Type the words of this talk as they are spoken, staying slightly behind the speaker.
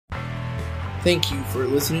Thank you for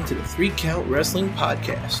listening to the 3 Count Wrestling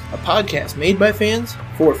Podcast, a podcast made by fans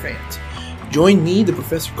for fans. Join me, the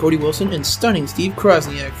Professor Cody Wilson, and stunning Steve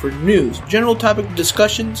Krosniak for news, general topic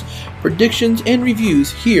discussions, predictions, and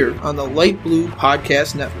reviews here on the Light Blue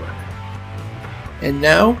Podcast Network. And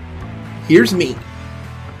now, here's me.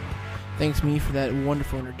 Thanks, me, for that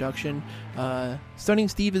wonderful introduction. Stunning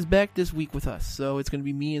Steve is back this week with us, so it's going to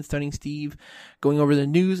be me and Stunning Steve going over the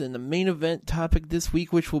news and the main event topic this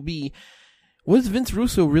week, which will be, was Vince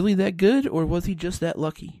Russo really that good, or was he just that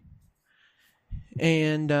lucky?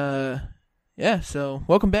 And, so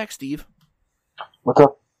welcome back, Steve. What's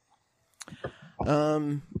up?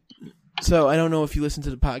 So I don't know if you listened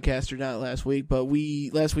to the podcast or not last week, but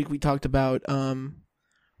last week we talked about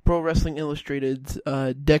Pro Wrestling Illustrated's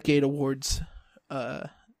Decade Awards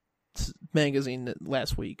magazine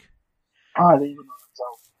last week. Oh, I didn't even know that.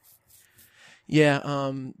 Yeah,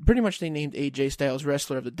 pretty much they named AJ Styles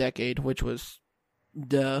Wrestler of the Decade, which was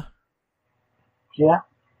duh. Yeah.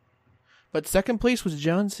 But second place was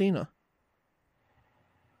John Cena.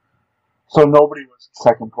 So nobody was in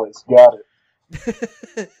second place. Got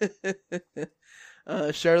it.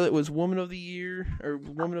 Charlotte was Woman of the Year, or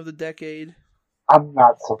Woman of the Decade. I'm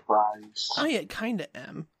not surprised. I kind of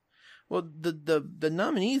am. Well, the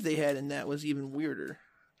nominees they had in that was even weirder.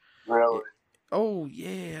 Really? Oh,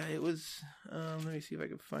 yeah, it was, let me see if I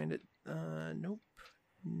can find it. Nope.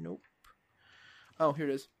 Oh, here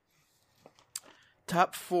it is.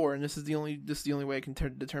 Top 4, and this is the only way I can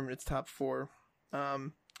determine its top 4.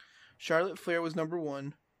 Charlotte Flair was number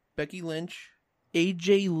 1. Becky Lynch.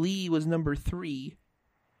 AJ Lee was number 3.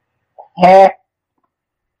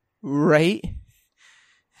 Right?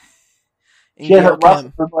 And She hasn't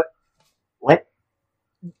wrestled in what?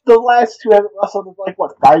 The last two haven't wrestled in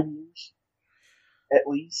 5 years? At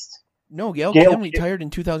least. No, Gail Kim retired in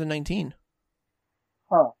 2019.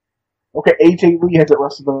 Huh. Okay, AJ Lee hasn't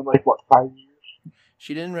wrestled in 5 years?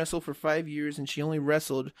 She didn't wrestle for 5 years, and she only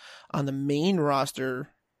wrestled on the main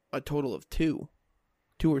roster a total of 2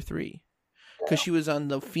 or 3. Because she was on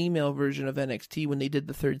the female version of NXT when they did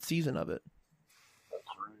the 3rd season of it. That's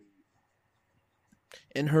right.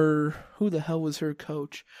 And who the hell was her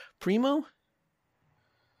coach? Primo?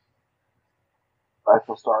 I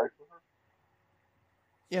feel sorry for her.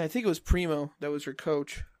 Yeah, I think it was Primo that was her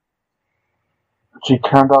coach. She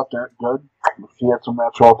turned out that good. She had some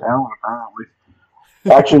natural talent, apparently.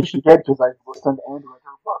 Actually, she did, because I listened and read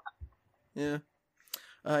her book. Yeah.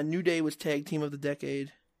 New Day was Tag Team of the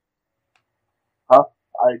Decade. Huh?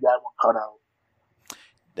 I got one cut out.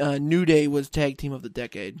 New Day was Tag Team of the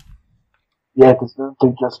Decade. Yeah, because didn't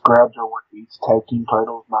they just grab their East Tag Team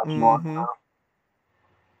titles not too long ago?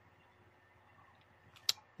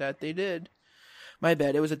 That they did. My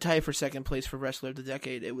bad. It was a tie for second place for Wrestler of the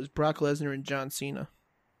Decade. It was Brock Lesnar and John Cena.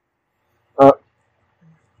 John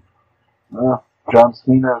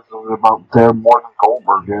Cena is about there more than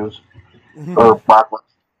Goldberg is. Or Brock Lesnar.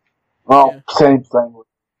 Well, yeah. Same thing.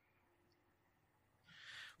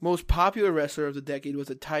 Most popular wrestler of the decade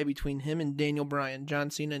was a tie between him and Daniel Bryan.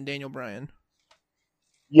 John Cena and Daniel Bryan.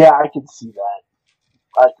 Yeah, I can see that.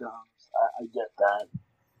 I get that.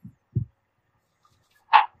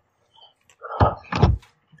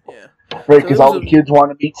 Yeah. Right, because all the kids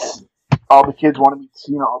want to meet Cena, all the hippies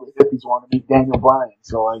want to meet Daniel Bryan.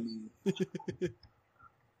 So I mean.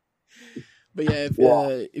 But yeah,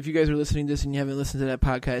 if you guys are listening to this and you haven't listened to that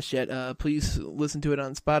podcast yet, please listen to it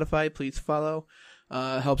on Spotify. Please follow.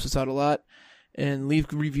 Helps us out a lot. And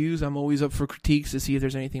leave reviews. I'm always up for critiques to see if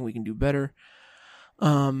there's anything we can do better.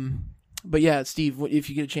 But yeah, Steve, if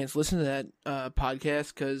you get a chance, listen to that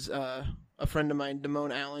podcast, because a friend of mine,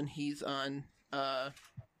 Damone Allen, he's on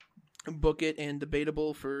Book It and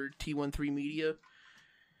Debatable for T13 Media.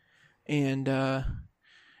 And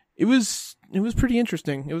it was pretty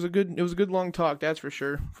interesting. It was a good long talk, that's for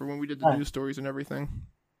sure, for when we did the news stories and everything.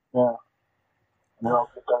 Yeah. No,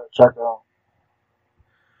 check it out.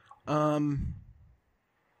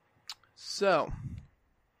 So,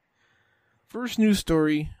 first news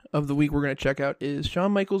story of the week we're going to check out is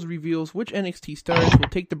Shawn Michaels reveals which NXT stars will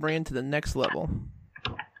take the brand to the next level.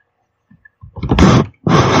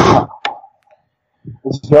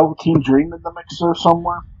 Is Velveteen Dream in the mixer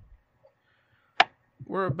somewhere?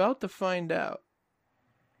 We're about to find out.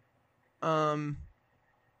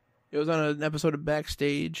 It was on an episode of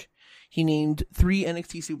Backstage. He named 3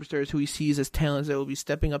 NXT superstars who he sees as talents that will be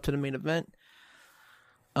stepping up to the main event.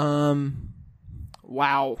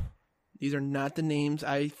 Wow. These are not the names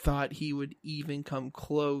I thought he would even come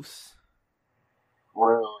close.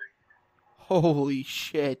 Really? Holy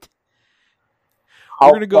shit. How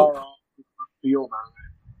We're gonna go. Far off the field are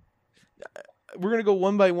we're going to go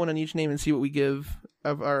one by one on each name and see what we give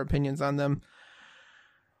of our opinions on them.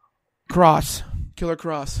 Cross. Killer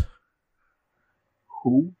Cross.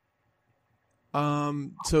 Who?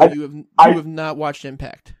 So you have not watched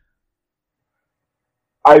Impact.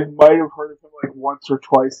 I might have heard of him like once or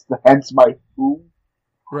twice, hence my who.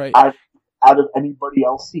 Right. Out of anybody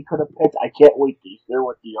else he could have picked, I can't wait to hear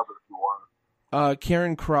what the other two are.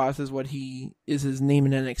 Karen Cross is his name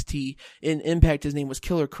in NXT. In Impact, his name was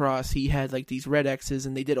Killer Cross. He had like these red X's,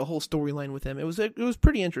 and they did a whole storyline with him. It was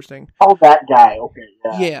pretty interesting. Oh, that guy. Okay,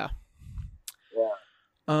 yeah.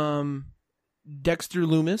 Dexter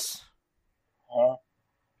Loomis.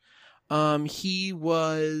 He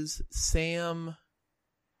was Sam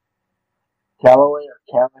Calloway or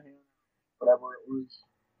Callahan, whatever it was.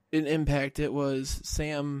 In Impact, it was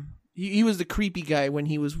Sam. He was the creepy guy when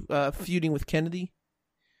he was feuding with Kennedy.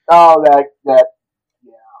 Oh, that, yeah.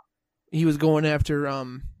 He was going after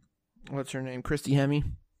what's her name, Christy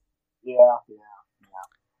Hemme. Yeah.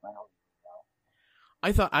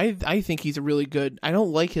 I think he's a really good. I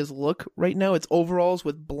don't like his look right now. It's overalls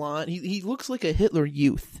with blonde. He looks like a Hitler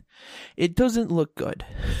Youth. It doesn't look good.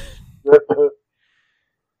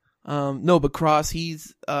 No, but Cross,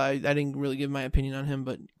 he's I didn't really give my opinion on him,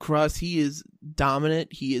 but Cross, he is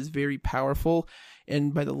dominant. He is very powerful,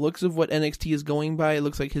 and by the looks of what NXT is going by, it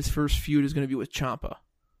looks like his first feud is going to be with Ciampa.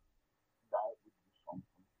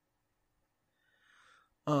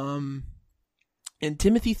 And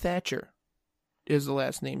Timothy Thatcher is the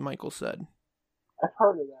last name Michael said. I've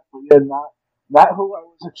heard of that, but yeah, not who I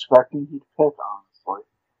was expecting he'd pick, honestly.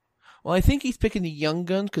 Well, I think he's picking the young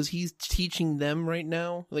guns because he's teaching them right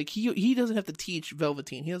now. Like, he doesn't have to teach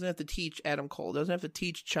Velveteen. He doesn't have to teach Adam Cole. Doesn't have to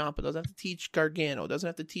teach Ciampa. Doesn't have to teach Gargano. Doesn't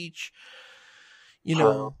have to teach,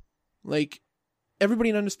 like, everybody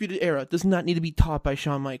in Undisputed Era does not need to be taught by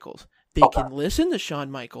Shawn Michaels. They can listen to Shawn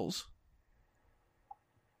Michaels,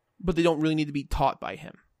 but they don't really need to be taught by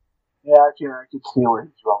him. Yeah, I can see where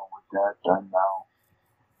he's going with that done now.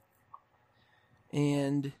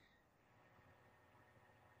 And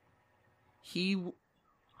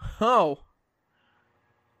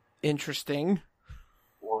interesting.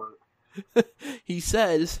 What? He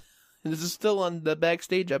says, and this is still on the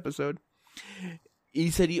backstage episode, he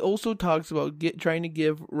said he also talks about trying to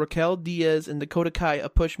give Raquel Diaz and Dakota Kai a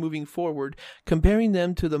push moving forward, comparing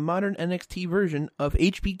them to the modern NXT version of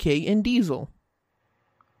HBK and Diesel.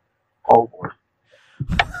 Oh boy.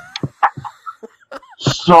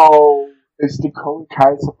 So, is Dakota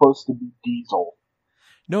Kai supposed to be Diesel?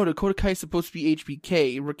 No, Dakota Kai is supposed to be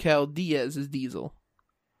HBK. Raquel Diaz is Diesel.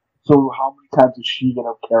 So how many times is she going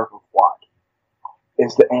to tear her quad?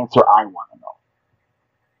 Is the answer I want to know.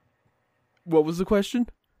 What was the question?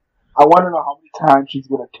 I want to know how many times she's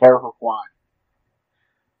going to tear her quad.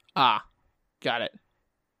 Ah, got it.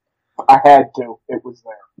 I had to. It was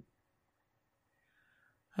there.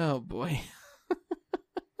 Oh boy.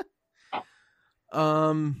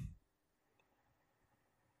 I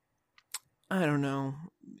don't know.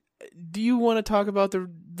 Do you want to talk about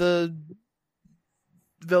the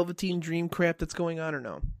Velveteen Dream crap that's going on or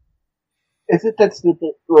no? Is it that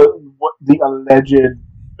stupid? What the alleged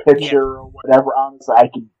picture or whatever? Honestly, I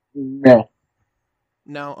can. Meh.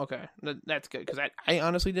 No, okay, that's good because I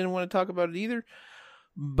honestly didn't want to talk about it either,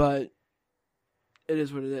 but it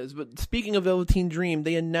is what it is. But speaking of Velveteen Dream,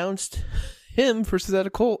 they announced him versus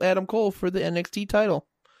Adam Cole for the NXT title.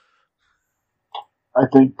 I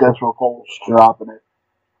think that's where Cole's dropping it.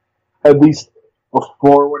 At least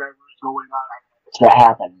before whatever's going on, it's going to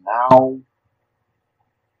happen now.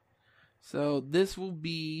 So this will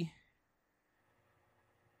be...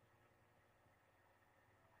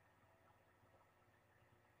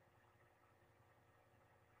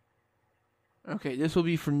 Okay, this will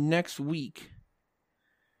be for next week.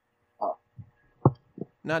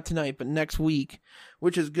 Not tonight, but next week,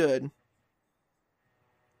 which is good.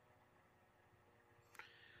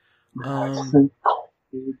 I think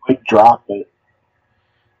he might drop it.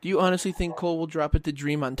 Do you honestly think Cole will drop it to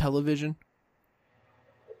Dream on television?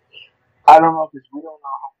 I don't know, because we don't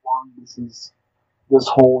know how long this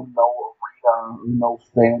whole no arena, no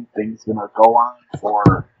fan thing's gonna go on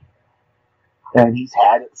for. And he's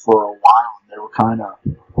had it for a while, and they were kind of,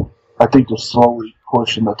 I think they're slowly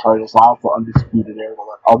pushing the titles out for Undisputed Era to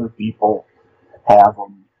let other people have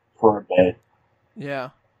them for a bit.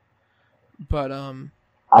 Yeah. But, I'm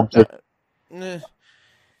just...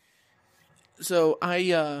 So,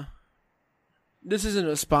 this isn't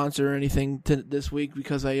a sponsor or anything this week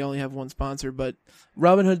because I only have one sponsor, but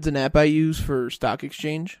Robinhood's an app I use for stock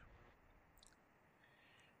exchange.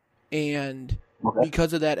 And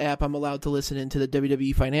because of that app, I'm allowed to listen into the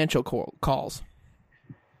WWE financial calls.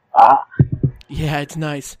 Ah. Yeah, it's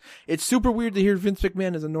nice. It's super weird to hear Vince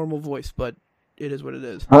McMahon as a normal voice, but it is what it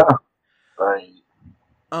is. Right.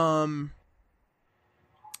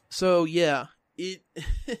 So yeah,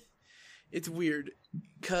 it's weird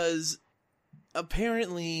because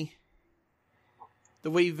apparently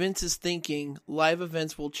the way Vince is thinking, live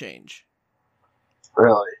events will change.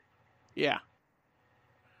 Really? Yeah.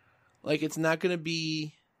 Like it's not going to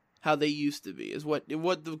be how they used to be, is what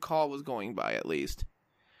the call was going by, at least.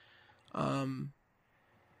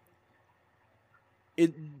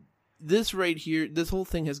 This right here, this whole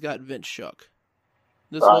thing has got Vince shook.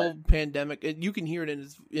 This whole pandemic, and you can hear it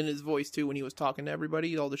in his voice too when he was talking to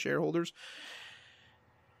everybody, all the shareholders.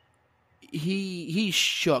 He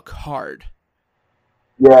shook hard.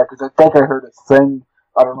 Yeah, because I think I heard a thing.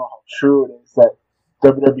 I don't know how true it is, that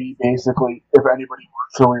WWE basically, if anybody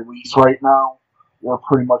wants a release right now, they're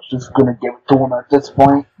pretty much just going to give it to them at this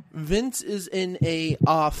point. Vince is in a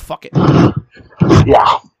fuck it.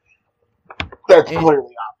 Yeah, that's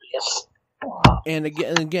clearly obvious. And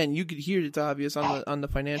again, you could hear it's obvious on the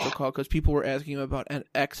financial call because people were asking him about an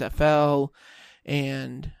XFL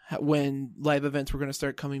and when live events were going to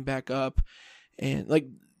start coming back up, and like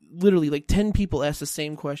literally like 10 people asked the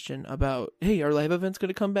same question about, hey, are live events going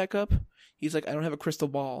to come back up? He's like, I don't have a crystal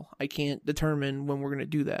ball. I can't determine when we're going to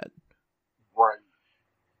do that. Right.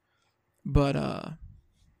 But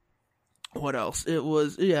what else?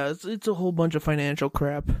 It's a whole bunch of financial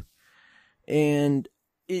crap, and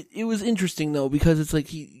it was interesting though because it's like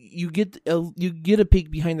you get a peek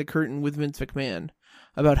behind the curtain with Vince McMahon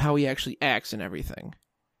about how he actually acts and everything.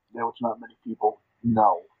 Yeah, which not many people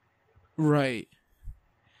know. Right.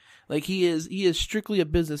 Like he is strictly a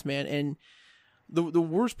businessman, and the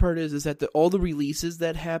worst part is that all the releases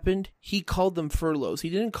that happened, he called them furloughs. He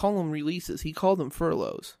didn't call them releases. He called them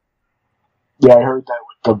furloughs. Yeah, I heard that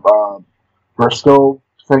with the Briscoe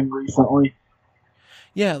thing recently.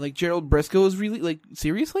 Yeah, like Gerald Briscoe is really, like,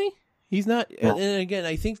 seriously? He's not, Yeah. And again,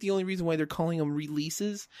 I think the only reason why they're calling them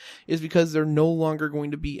releases is because they're no longer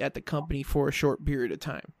going to be at the company for a short period of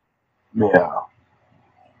time. Yeah.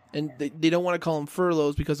 And they don't want to call them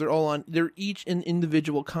furloughs because they're each in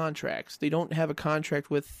individual contracts. They don't have a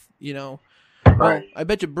contract with, well, Right. I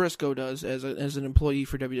bet you Briscoe does as an employee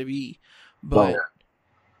for WWE, but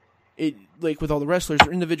it, like with all the wrestlers,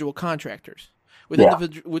 they're individual contractors.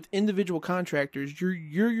 With individual contractors, you're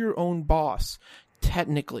your own boss,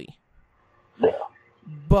 technically. Yeah.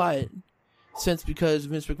 But because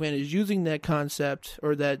Vince McMahon is using that concept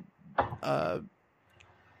or that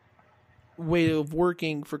way of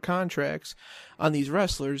working for contracts on these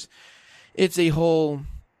wrestlers, it's a whole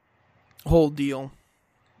deal,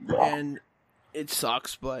 and it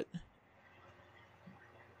sucks.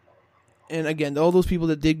 And again, all those people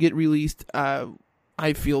that did get released,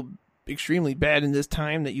 I feel extremely bad in this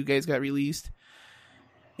time that you guys got released,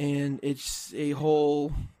 and it's a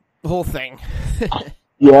whole thing.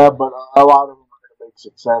 Yeah, but a lot of them are going to make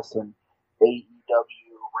success in AEW,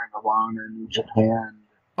 Ring of Honor, New Japan.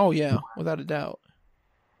 Oh yeah, without a doubt.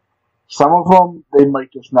 Some of them they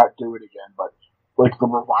might just not do it again, but like the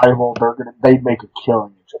Revival, they'd make a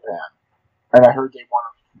killing in Japan, and I heard they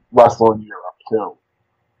want to wrestle in Europe too.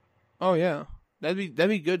 Oh yeah, that'd be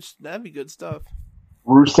good. That'd be good stuff.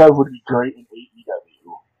 Russo would be great in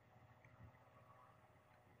AEW.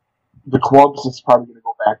 The clubs is probably going to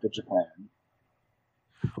go back to Japan.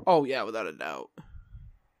 Oh yeah, without a doubt.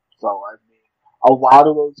 So I mean, a lot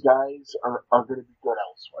of those guys are going to be good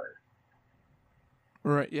elsewhere.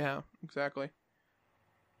 Right. Yeah. Exactly.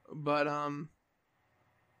 But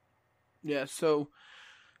yeah. So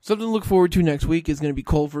something to look forward to next week is going to be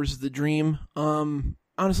Cole versus the Dream.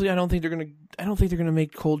 Honestly, I don't think they're gonna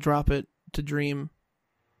make Cole drop it to Dream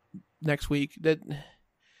next week. That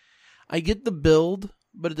I get the build,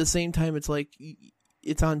 but at the same time, it's like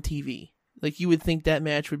it's on TV. Like you would think that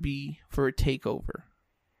match would be for a takeover.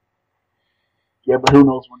 Yeah, but who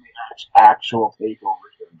knows when the actual takeover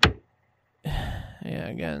is going to be? Yeah,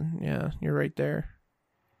 again, yeah, you're right there.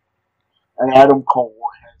 And Adam Cole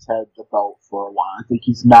has had the belt for a while. I think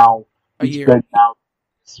he's been now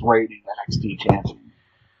this rating NXT champion.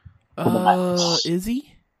 Is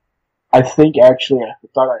he? I think actually, I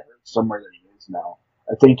thought I heard somewhere that he is now.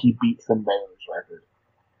 I think he beat Finn Balor's record.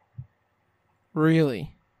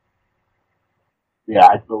 Really? Yeah,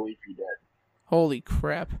 I believe he did. Holy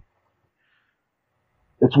crap.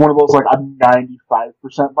 It's one of those, like, I'm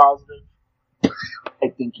 95% positive. I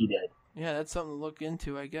think he did. Yeah, that's something to look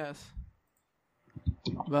into, I guess.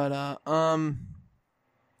 But,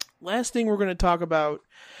 last thing we're going to talk about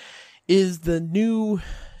is the new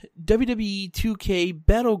WWE 2K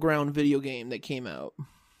Battleground video game that came out.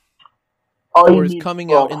 Or is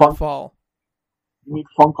coming out in the fall. You need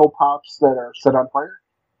Funko Pops that are set on fire?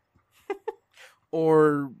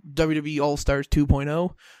 Or WWE All-Stars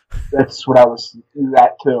 2.0. That's what I was...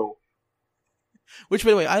 That, too. Which,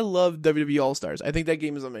 by the way, I love WWE All-Stars. I think that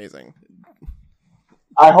game is amazing.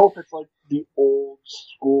 I hope it's like the old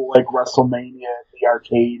school, like WrestleMania, the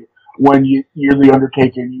arcade, when you're the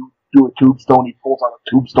Undertaker and you do a tombstone, he pulls out a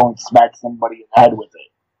tombstone and smacks somebody in the head with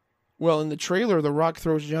it. Well, in the trailer, The Rock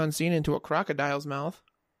throws John Cena into a crocodile's mouth.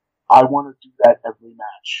 I want to do that every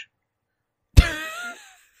match.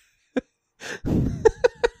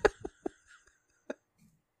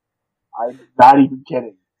 I'm not even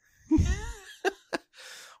kidding.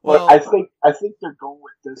 Well, I think they're going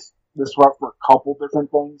with this route for a couple different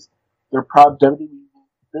things. They're probably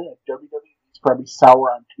WWE's probably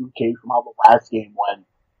sour on 2K from how the last game went,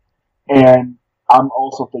 and I'm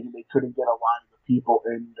also thinking they couldn't get a lot of the people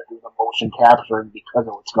in to do the motion capturing because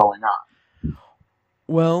of what's going on.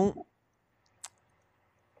 Well,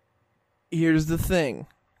 here's the thing.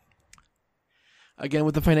 Again,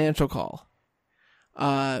 with the financial call,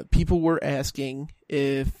 people were asking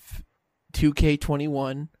if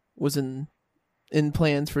 2K21 was in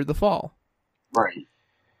plans for the fall. Right.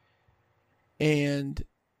 And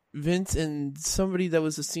Vince and somebody that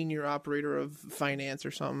was a senior operator of finance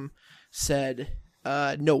or something said,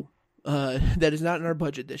 no, that is not in our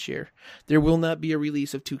budget this year. There will not be a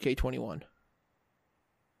release of 2K21.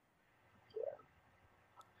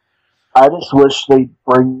 I just wish they'd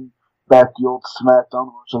bring back the old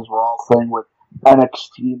SmackDown versus Raw thing with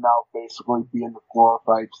NXT now basically being the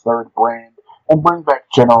glorified third brand, and bring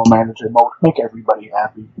back General Manager mode. Make everybody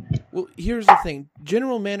happy. Well, here's the thing: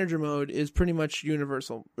 General Manager mode is pretty much universe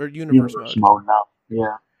mode now.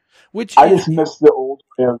 Yeah. Which I just miss the old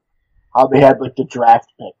way of how they had like the draft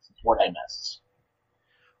picks. Is what I miss.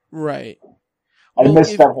 Right. I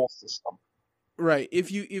miss that whole system. Right.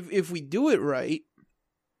 If we do it right,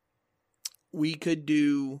 we could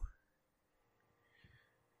do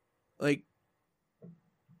like.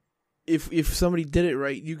 If somebody did it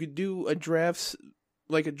right, you could do a draft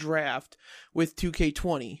with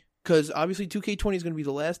 2K20, because obviously 2K20 is going to be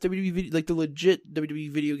the last WWE video, like the legit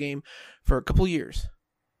WWE video game for a couple years.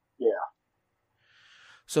 Yeah.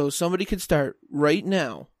 So somebody could start right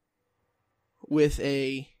now with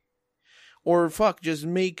just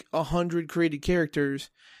make 100 created characters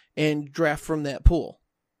and draft from that pool.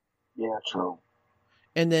 Yeah, true.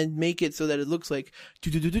 And then make it so that it looks like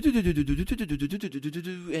and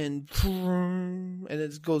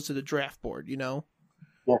it goes to the draft board, you know?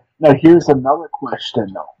 Yeah. Now here's another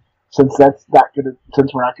question though. Since we're not gonna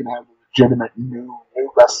have a legitimate new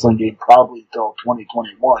wrestling game probably until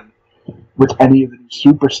 2021, with any of the new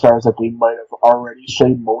superstars that they might have already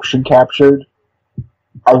motion captured,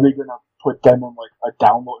 are they gonna put them in like a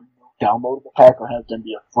downloadable pack or have them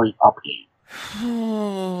be a free update?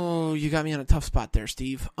 Oh, you got me on a tough spot there,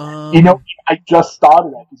 Steve. I just thought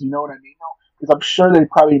of that because you know what I mean. Because I'm sure they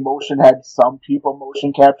probably had some people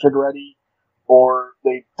motion captured ready, or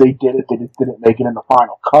they did it. They just didn't make it in the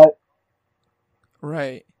final cut.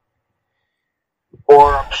 Right.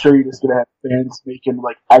 Or I'm sure you're just gonna have fans making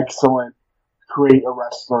like excellent, create a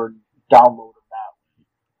wrestler and download them that way.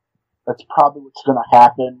 That's probably what's gonna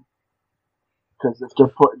happen. Because if they're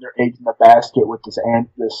putting their eggs in the basket with this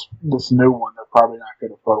new one, they're probably not going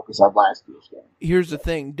to focus on last year's game. Here's the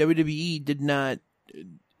thing: WWE did not.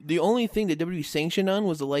 The only thing that WWE sanctioned on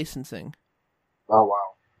was the licensing. Oh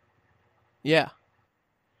wow! Yeah.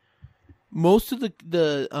 Most of the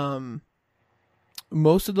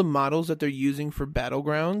models that they're using for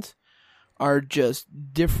Battlegrounds are just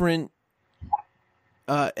different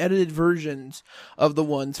edited versions of the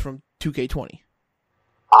ones from 2K20.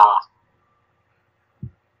 Ah.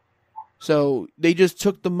 So they just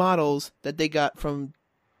took the models that they got from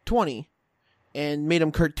 20 and made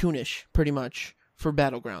them cartoonish, pretty much, for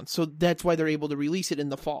Battlegrounds. So that's why they're able to release it in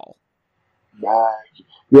the fall. Yeah,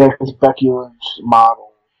 because Becky Lynch's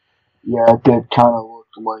model, it did kind of look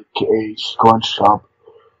like a scrunched up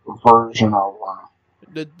version of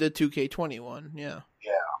the 2K21, yeah.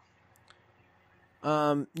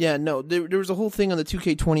 Yeah. There was a whole thing on the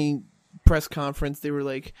 2K20 press conference. They were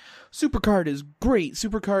like, Supercard is great.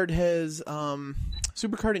 Supercard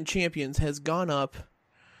and Champions has gone up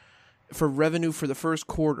for revenue for the first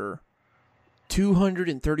quarter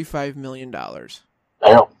 $235 million. Damn.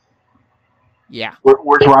 Yeah.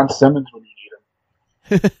 Where's Ron Simmons when you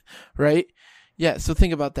need him? Right? Yeah, so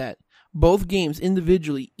think about that. Both games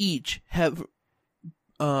individually each have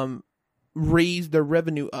raised their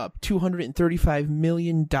revenue up $235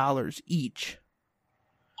 million each.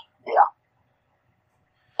 Yeah.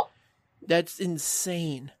 That's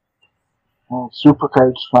insane. Well,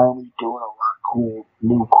 Supercard's finally doing a lot of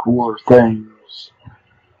cooler things.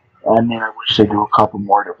 I mean, I wish they do a couple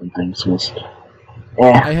more different things.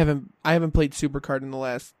 I haven't played Supercard in the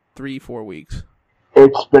last 3-4 weeks.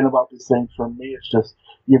 It's been about the same for me. It's just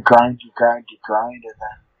you grind, and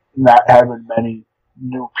then not having many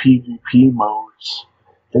new PvP modes.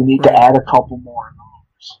 They need to add a couple more of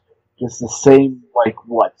those. Just the same,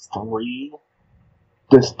 3?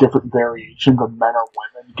 Just different variations of men or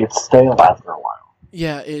women get stale after a while.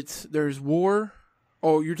 Yeah, there's War.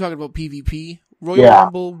 Oh, you're talking about PvP? Royal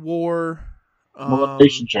Rumble, War.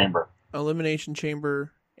 Elimination Chamber. Elimination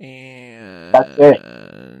Chamber, and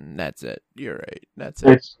that's it. You're right. That's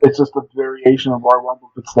it. It's just a variation of Royal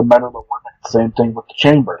Rumble. It's the men or the women. Same thing with the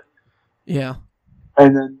Chamber. Yeah.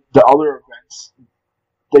 And then the other events,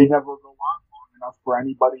 they never go on long enough for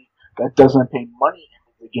anybody that doesn't pay money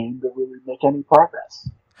into the game to really make any progress.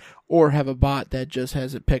 Or have a bot that just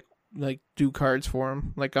has it pick, do cards for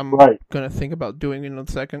him. I'm going to think about doing in a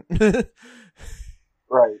second.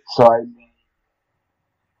 Right. So, I mean,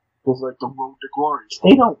 there's the Road to Glories.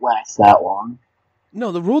 They don't last that long.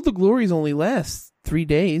 No, the Road to Glories only lasts 3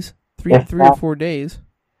 days. 3 or 4 days.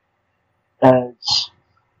 And it's...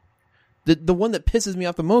 The one that pisses me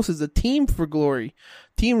off the most is the Team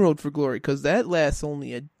Road for Glory, because that lasts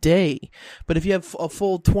only a day. But if you have a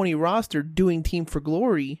full 20 roster doing Team for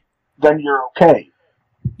Glory... then you're okay.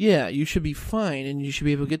 Yeah, you should be fine, and you should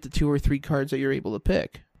be able to get the 2 or 3 cards that you're able to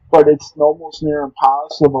pick. But it's almost near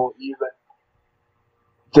impossible, even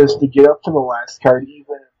just to get up to the last card,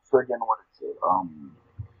 even friggin' what is it?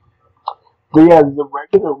 The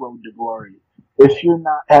regular Road to Glory. If you're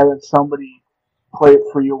not having somebody play it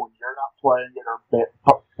for you when you're not playing it,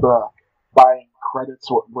 or buying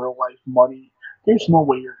credits with real life money, there's no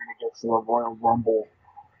way you're going to get to the Royal Rumble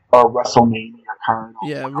or WrestleMania card.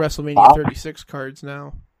 Yeah, WrestleMania 36 cards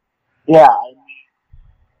now. Yeah, I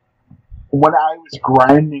mean, when I was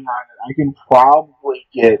grinding on it, I can probably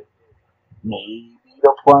get maybe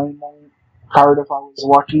the Primo card if I was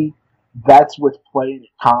lucky. That's with playing it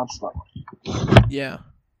constantly. Yeah.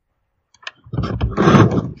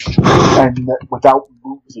 And without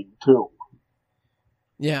losing, too.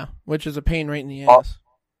 Yeah, which is a pain right in the ass.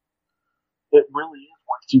 It really is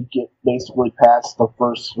once you get basically past the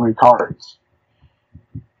first 3 cards.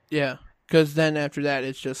 Yeah, because then after that,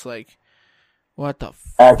 it's just what the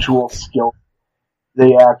fuck? Actual skill.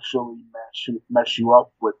 They actually mess you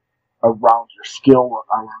up with around your skill,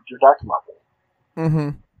 around your deck level. Mm-hmm.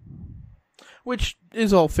 Which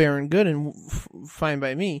is all fair and good and fine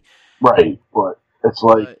by me. Right, but it's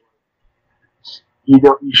you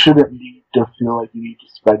shouldn't need to feel like you need to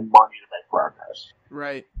spend money to make progress.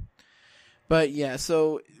 Right. But yeah,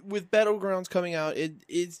 so with Battlegrounds coming out,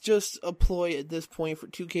 it's just a ploy at this point for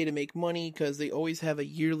 2K to make money because they always have a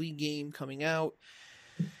yearly game coming out.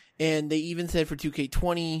 And they even said for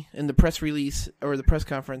 2K20 in the press release or the press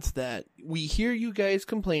conference that we hear you guys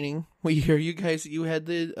complaining. We hear you guys that you had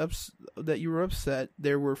that you were upset.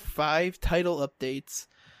 There were 5 title updates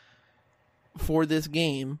for this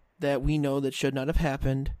game that we know that should not have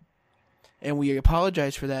happened. And we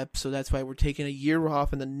apologize for that, so that's why we're taking a year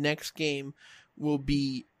off, and the next game will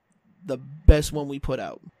be the best one we put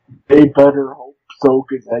out. They better hope so,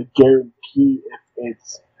 because I guarantee if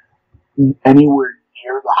it's anywhere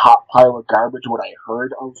near the hot pile of garbage what I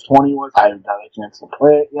heard of 20 was, I haven't had a chance to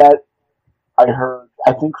play it yet.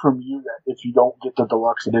 I think from you that if you don't get the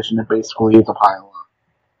deluxe edition, it basically is a pile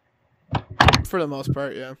of. For the most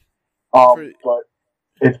part, yeah. But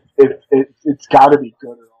it's got to be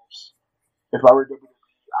good or else. If I were WWE,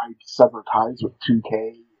 I'd sever ties with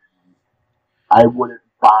 2K. I wouldn't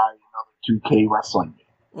buy another 2K wrestling game.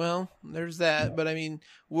 Well, there's that, but I mean,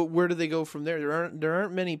 where do they go from there? There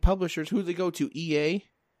aren't many publishers. Who do they go to? EA?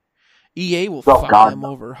 EA will fuck them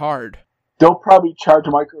over hard. They'll probably charge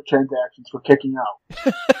microtransactions for kicking out.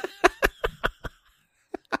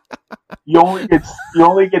 You only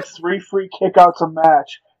get 3 free kickouts a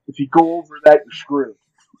match. If you go over that, you're screwed.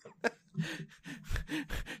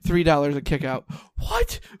 $3 a kick out.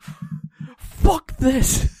 What? Fuck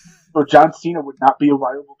this. So John Cena would not be a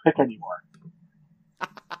viable pick anymore.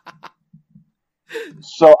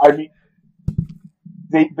 So, I mean,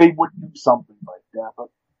 they would do something like that, but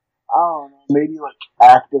I don't know, maybe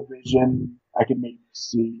Activision, I could maybe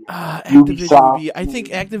see. Ubisoft. I think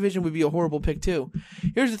Activision would be a horrible pick too.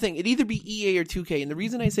 Here's the thing, it'd either be EA or 2K, and the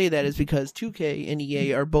reason I say that is because 2K and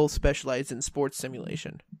EA are both specialized in sports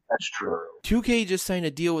simulation. That's true. 2K just signed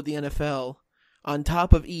a deal with the NFL on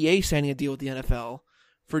top of EA signing a deal with the NFL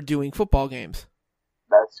for doing football games.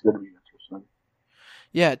 That's going to be interesting.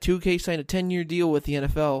 Yeah, 2K signed a 10-year deal with the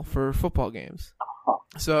NFL for football games. Huh.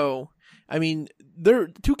 So, I mean,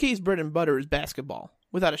 2K's bread and butter is basketball.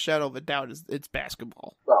 Without a shadow of a doubt, it's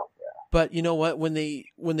basketball. Oh, yeah. But you know what? When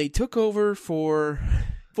they took over for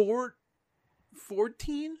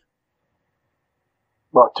 14?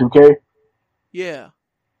 What, 2K? Yeah.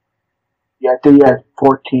 Yeah, I think you had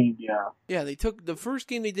 14, yeah. Yeah, the first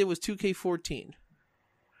game they did was 2K14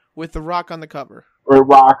 with The Rock on the cover. Or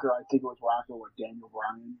Rocker, I think it was Rocker with Daniel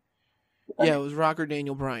Bryan. Yeah, it was Rocker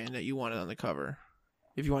Daniel Bryan that you wanted on the cover.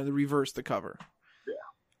 If you wanted to reverse the cover.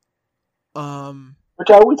 Yeah. Which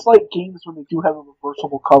I always like games when they do have a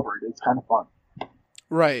reversible cover. It's kind of fun.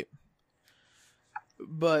 Right.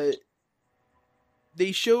 But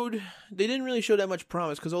they didn't really show that much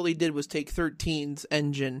promise because all they did was take 13's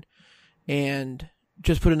engine and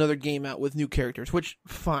just put another game out with new characters, which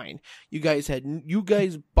fine. You guys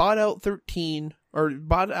bought out 13 or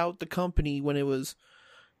bought out the company when it was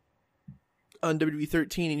on WWE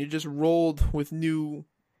 13 and you just rolled with new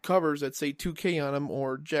covers that say 2K on them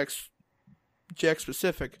or Jack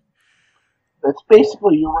specific. That's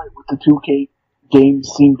basically, you're right, what the 2K games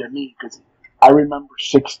seem to me, because I remember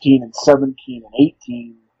 16 and 17 and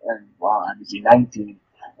 18 and, well, obviously 19,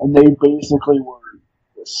 and they basically were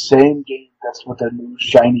the same game, that's with a new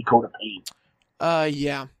shiny coat of paint.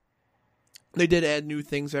 Yeah. They did add new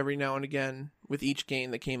things every now and again with each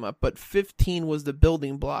game that came up, but 15 was the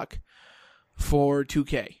building block for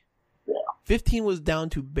 2K. Yeah. 15 was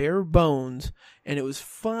down to bare bones, and it was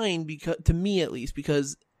fine, because to me at least,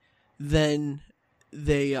 because then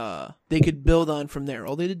they could build on from there.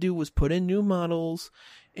 All they had to do was put in new models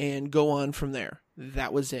and go on from there.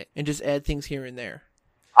 That was it. And just add things here and there.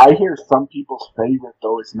 I hear some people's favorite,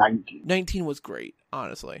 though, is 19. 19 was great,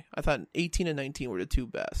 honestly. I thought 18 and 19 were the two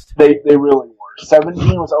best. They really were.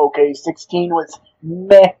 17 was okay. 16 was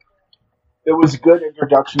meh. It was a good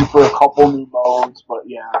introduction for a couple new modes, but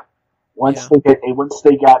yeah. Once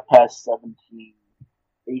they got past 17,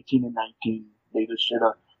 18 and 19, they just should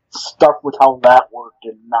have stuck with how that worked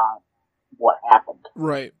and not what happened.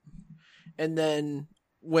 Right. And then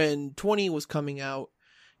when 20 was coming out,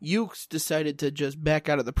 Ukes decided to just back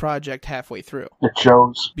out of the project halfway through. It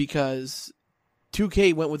shows. Because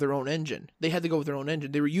 2K went with their own engine. They had to go with their own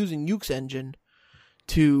engine. They were using Ukes' engine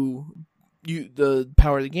to the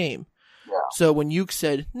power of the game. Yeah. So when Ukes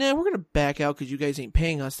said, nah, we're going to back out because you guys ain't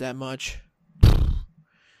paying us that much.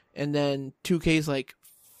 And then 2K's like,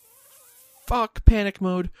 fuck, panic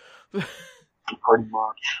mode. Pretty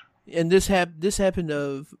much. And this happened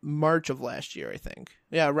of March of last year, I think.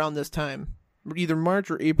 Yeah, around this time. Either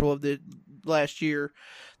March or April of the last year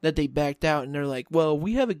that they backed out. And they're like, well,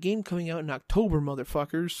 we have a game coming out in October,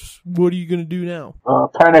 motherfuckers. What are you going to do now?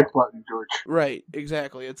 Panic button, George. Right,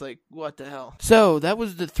 exactly. It's like, what the hell? So, that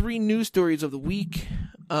was the 3 news stories of the week.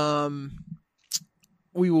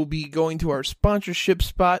 We will be going to our sponsorship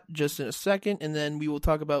spot just in a second, and then we will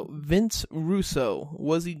talk about Vince Russo.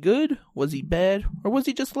 Was he good? Was he bad? Or was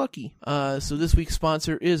he just lucky? So this week's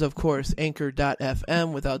sponsor is, of course,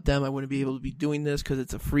 Anchor.fm. Without them, I wouldn't be able to be doing this because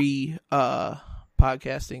it's a free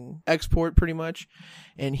podcasting export, pretty much.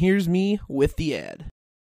 And here's me with the ad.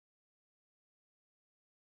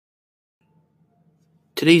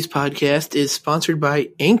 Today's podcast is sponsored by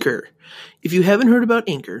Anchor. If you haven't heard about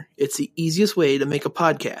Anchor, it's the easiest way to make a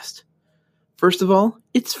podcast. First of all,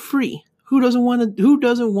 it's free. Who doesn't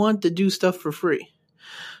want to do stuff for free?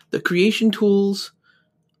 The creation tools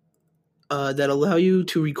that allow you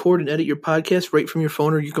to record and edit your podcast right from your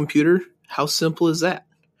phone or your computer. How simple is that?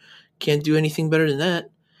 Can't do anything better than that.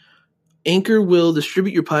 Anchor will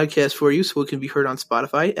distribute your podcast for you so it can be heard on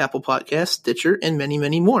Spotify, Apple Podcasts, Stitcher, and many,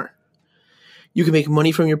 many more. You can make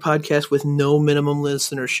money from your podcast with no minimum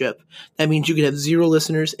listenership. That means you can have 0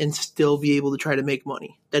 listeners and still be able to try to make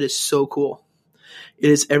money. That is so cool. It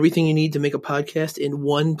is everything you need to make a podcast in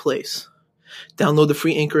one place. Download the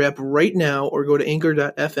free Anchor app right now or go to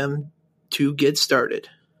anchor.fm to get started.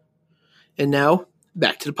 And now,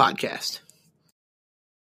 back to the podcast.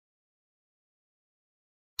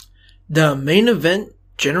 The main event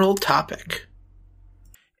general topic.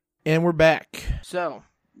 And we're back. So,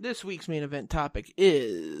 this week's main event topic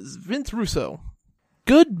is Vince Russo.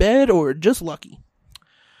 Good, bad, or just lucky?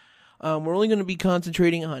 We're only going to be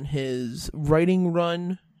concentrating on his writing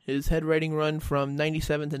run, his head writing run from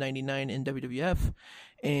 97 to 99 in WWF,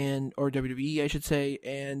 or WWE, I should say,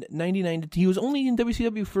 and 99 he was only in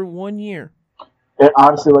WCW for 1 year. And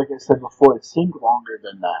honestly, like I said before, it seemed longer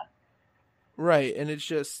than that. Right, and it's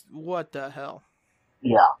just, what the hell?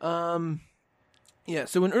 Yeah. Yeah,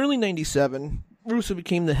 so in early 97, Russo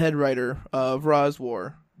became the head writer of Raw's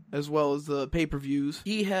War, as well as the pay-per-views.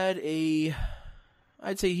 He had a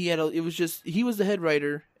I'd say he was the head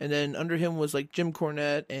writer, and then under him was like Jim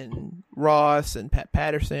Cornette and Ross and Pat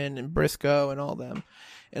Patterson and Briscoe and all them.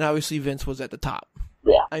 And obviously Vince was at the top.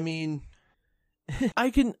 Yeah. I mean, I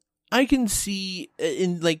can see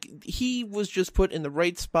he was just put in the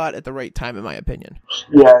right spot at the right time, in my opinion.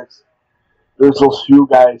 Yeah, there's those few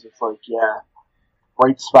guys. It's like, yeah,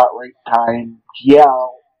 right spot, right time. Yeah, I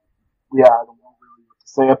don't know really what to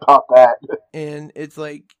say about that. And it's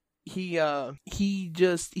like he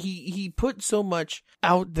put so much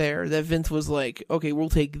out there that Vince was like, okay, we'll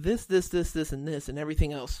take this, and this, and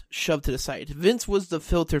everything else shoved to the side. Vince was the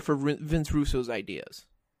filter for Vince Russo's ideas.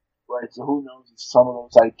 Right, so who knows if some of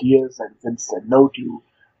those ideas that Vince said no to,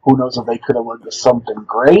 who knows if they could have led to something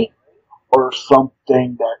great or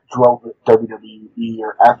something that drove WWE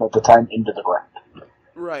or F at the time into the ground.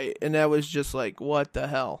 Right, and that was just like, what the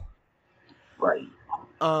hell? Right.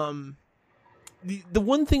 The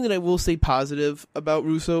one thing that I will say positive about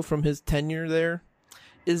Russo from his tenure there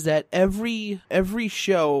is that every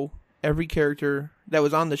show, every character that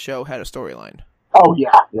was on the show had a storyline. Oh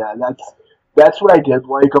yeah, that's what I did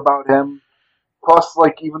like about him. Plus,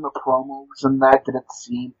 like, even the promos and that didn't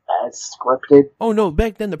seem as scripted. Oh no,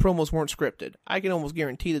 back then the promos weren't scripted. I can almost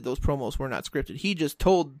guarantee that those promos were not scripted. He just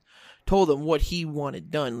told them what he wanted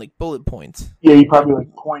done, like bullet points. Yeah, he probably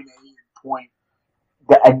like point A and point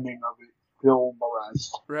the ending of it. Film the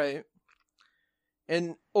rest. Right.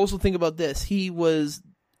 And also think about this. He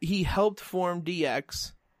helped form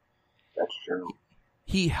DX. That's true.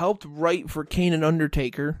 He helped write for Kane and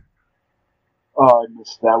Undertaker. Oh, I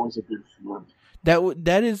missed that. Was a good feud.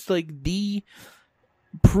 That is like the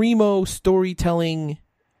primo storytelling,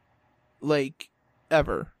 like,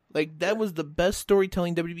 ever. Like, that was the best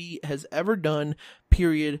storytelling WWE has ever done,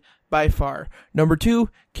 period, by far. Number 2,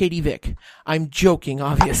 Katie Vick. I'm joking,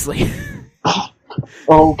 obviously.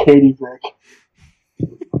 Oh, Katie Vick.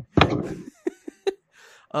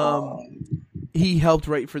 He helped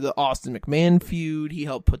write for the Austin McMahon feud. He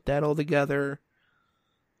helped put that all together.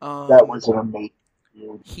 That was an amazing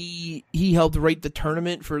feud. He helped write the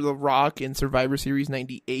tournament for The Rock in Survivor Series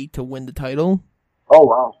 98 to win the title.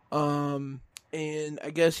 Oh, wow. And I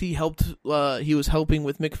guess he helped. He was helping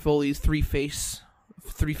with Mick Foley's three face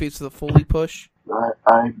of the Foley push.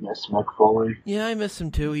 I miss Mick Foley. Yeah, I miss him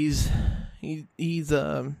too. He's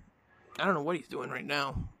I don't know what he's doing right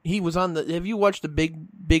now. He was on the. Have you watched the Big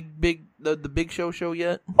Show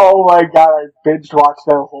yet? Oh my god, I binge watched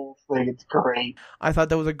that whole thing. It's great. I thought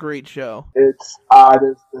that was a great show. It's odd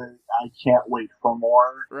as I can't wait for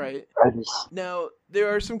more. Right. Now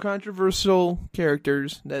there are some controversial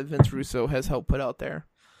characters that Vince Russo has helped put out there,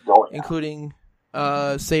 including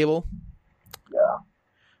Sable. Yeah.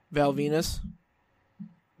 Val Venus.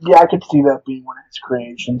 Yeah, I could see that being one of his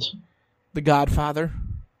creations. The Godfather.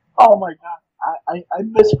 Oh my god, I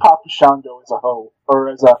miss Papa Shango as a hoe or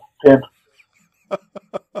as a pimp.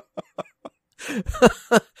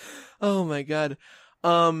 Oh my god.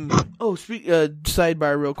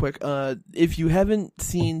 Sidebar real quick. If you haven't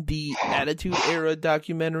seen the Attitude Era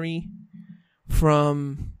documentary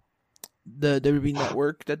from the WWE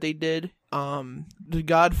Network that they did, The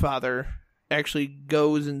Godfather actually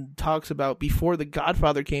goes and talks about before The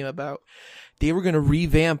Godfather came about, they were going to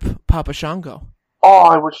revamp Papa Shango. Oh,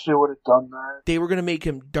 I wish they would have done that. They were going to make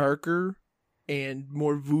him darker and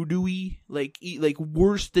more voodoo-y, like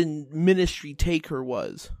worse than Ministry Taker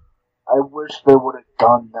was. I wish they would have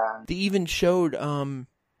done that. They even showed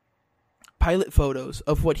pilot photos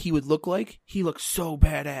of what he would look like. He looked so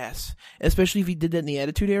badass, especially if he did that in the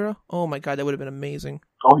Attitude Era. Oh my god, that would have been amazing.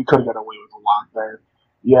 Oh, he could have got away with a lot there.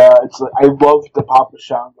 Yeah, it's like, I love the Papa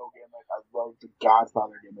Shango gimmick. I love the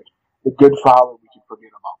Godfather gimmick. The Good Father, we can forget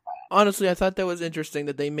about that. Honestly, I thought that was interesting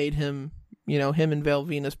that they made him, him and Val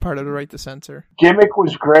Venus part of the Right to Censor. Gimmick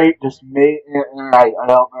was great. Just I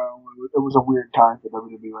don't know. It was a weird time for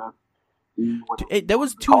WWE. That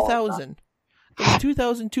was 2000. That was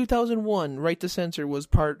 2000, 2001. Right to Censor was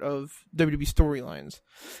part of WWE storylines.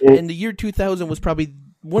 And the year 2000 was probably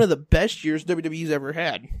one of the best years WWE's ever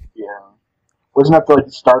had. Yeah. Wasn't that like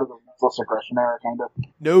the start of the Ruthless Aggression era, kind of?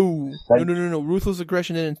 No. Ruthless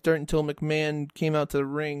Aggression didn't start until McMahon came out to the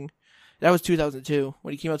ring. That was 2002,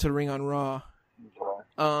 when he came out to the ring on Raw.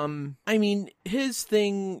 Okay. I mean, his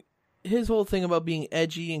whole thing about being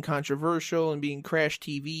edgy and controversial and being Crash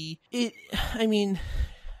TV, Jim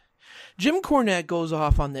Cornette goes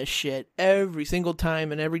off on this shit every single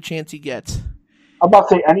time and every chance he gets. I'm about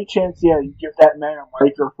to say, any chance, you give that man a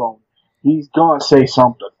microphone, he's gonna say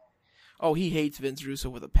something. Oh, he hates Vince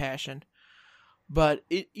Russo with a passion. But,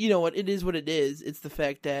 you know what, it is what it is. It's the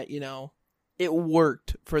fact that, it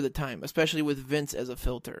worked for the time, especially with Vince as a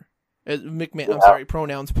filter. McMahon. I'm sorry,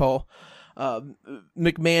 pronouns, Paul.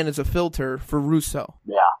 McMahon is a filter for Russo.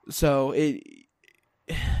 Yeah. So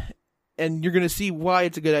and you're gonna see why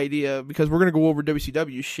it's a good idea, because we're gonna go over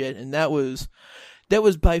WCW shit, and that was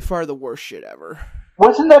by far the worst shit ever.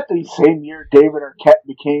 Wasn't that the same year David Arquette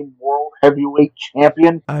became World Heavyweight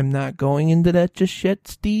Champion? I'm not going into that just yet,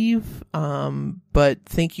 Steve. But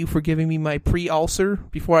thank you for giving me my pre-ulcer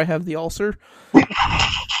before I have the ulcer.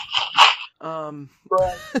 I'm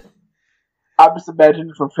just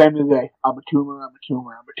imagining from Family Guy, I'm a tumor.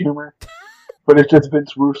 But it's just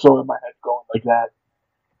Vince Russo in my head going like that.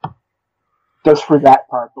 Just for that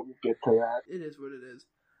part, but we'll get to that. It is what it is.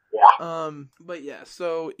 Yeah. But yeah,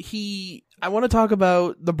 so I want to talk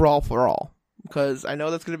about the Brawl for All, because I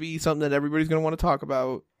know that's going to be something that everybody's going to want to talk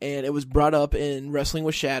about, and it was brought up in Wrestling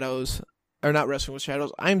with Shadows, or not Wrestling with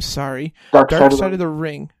Shadows, I'm sorry, Dark Side of the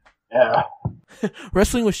Ring. Yeah.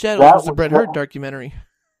 Wrestling with Shadows was the Bret Hart documentary.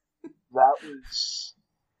 That was,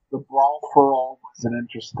 the Brawl for All was an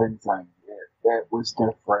interesting thing. It was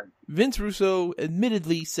different. Vince Russo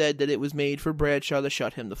admittedly said that it was made for Bradshaw to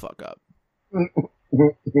shut him the fuck up.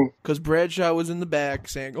 Because Bradshaw was in the back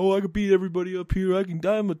saying, "Oh, I could beat everybody up here.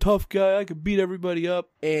 I'm a tough guy. I could beat everybody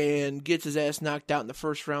up," and gets his ass knocked out in the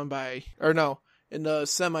first round in the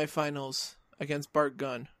semifinals against Bart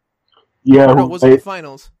Gunn. Yeah, was it the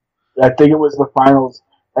finals? I think it was the finals,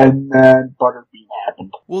 and then Butterbean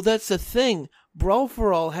happened. Well, that's the thing. Brawl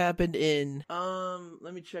for All happened in.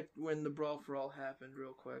 Let me check when the Brawl for All happened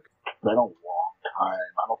real quick. It's been a long time.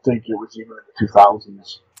 I don't think it was even in the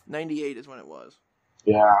 2000s. 98 is when it was.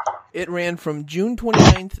 Yeah. It ran from June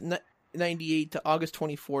 29th, 98 to August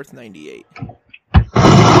 24th, 98.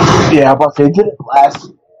 Yeah, but they didn't last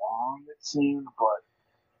long, it seemed, but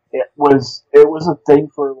it was a thing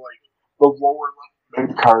for, like, the lower level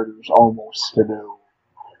mid-carders almost to do.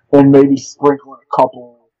 And maybe sprinkling a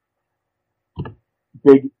couple,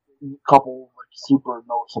 like, super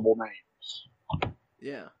noticeable names.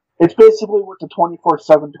 Yeah. It's basically what the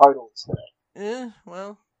 24/7 title is today.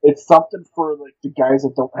 Well. It's something for, like, the guys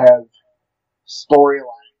that don't have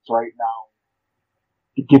storylines right now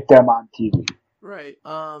to get them on TV. Right.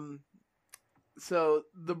 So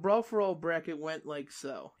the Brawl for All bracket went like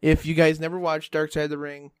so. If you guys never watched Dark Side of the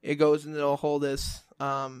Ring, it goes into the whole this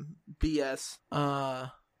BS.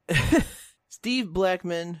 Steve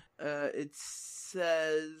Blackman, it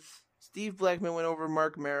says Steve Blackman went over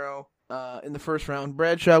Mark Marrow in the first round.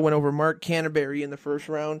 Bradshaw went over Mark Canterbury in the first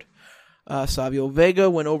round. Savio Vega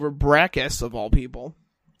went over Brackus, of all people.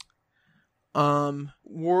 Road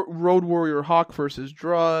Warrior Hawk versus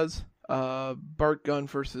Draws. Bart Gunn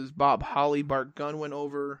versus Bob Holly. Bart Gunn went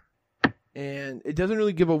over. And it doesn't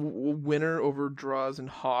really give a winner over Draws and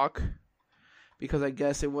Hawk, because I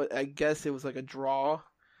guess it was like a draw.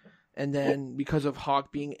 And then because of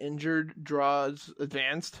Hawk being injured, Draws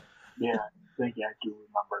advanced. Yeah, I think I do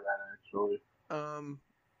remember that, actually.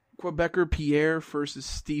 Quebecer Pierre versus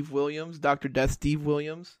Steve Williams, Dr. Death Steve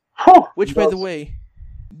Williams. Which, by the way,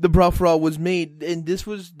 the Brawl for All was made, and this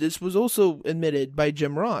was also admitted by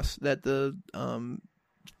Jim Ross, that the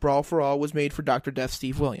Brawl for All was made for Dr. Death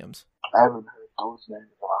Steve Williams. I haven't heard those names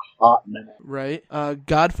in a hot minute. Right.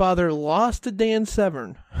 Godfather lost to Dan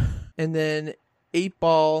Severn, and then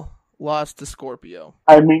 8-Ball lost to Scorpio.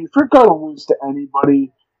 I mean, if you're going to lose to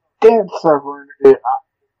anybody, Dan Severn,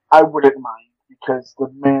 I wouldn't mind, because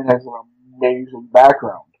the man has an amazing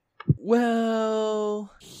background.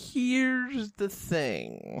 Well, here's the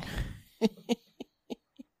thing.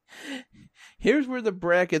 Here's where the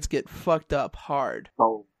brackets get fucked up hard.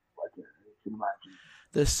 So, I can imagine.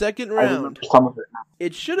 The second round, some of it now.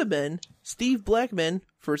 It should have been Steve Blackman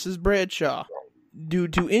versus Bradshaw. Due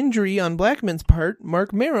to injury on Blackman's part,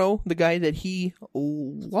 Mark Marrow, the guy that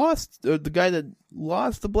lost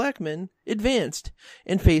to Blackman, advanced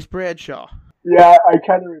and faced Bradshaw. Yeah, I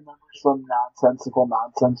kind of remember some nonsensical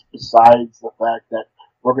nonsense besides the fact that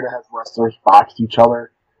we're going to have wrestlers box each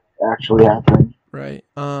other actually happening. Right.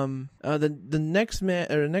 The next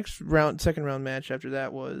round, second round match after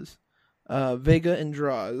that was Vega and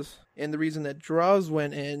Draws. And the reason that Draws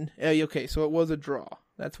went in, okay, so it was a draw.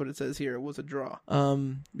 That's what it says here. It was a draw.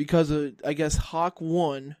 Because I guess Hawk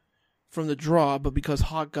won from the draw, but because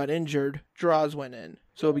Hawk got injured, Draws went in.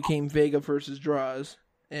 So it became Vega versus Draws,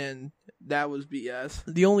 and that was BS.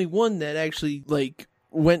 The only one that actually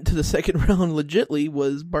went to the second round legitly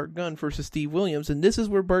was Bart Gunn versus Steve Williams, and this is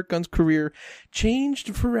where Bart Gunn's career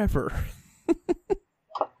changed forever.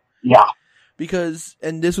 Yeah. Because,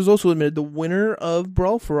 and this was also admitted, the winner of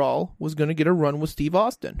Brawl for All was going to get a run with Steve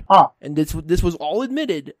Austin. Huh. And this was all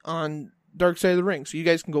admitted on Dark Side of the Ring. So you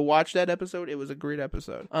guys can go watch that episode. It was a great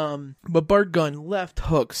episode. But Bart Gunn left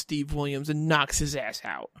hook Steve Williams and knocks his ass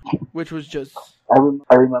out, which was just... I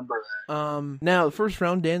remember that. Now, the first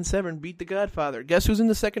round, Dan Severn beat the Godfather. Guess who's in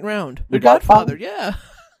the second round? The Godfather? Yeah.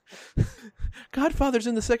 Godfather's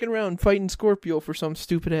in the second round fighting Scorpio for some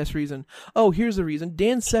stupid-ass reason. Oh, here's the reason.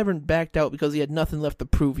 Dan Severn backed out because he had nothing left to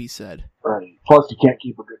prove, he said. Right. Plus, you can't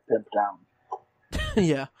keep a good pimp down.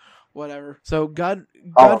 Yeah, whatever. So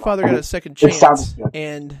Godfather got a second chance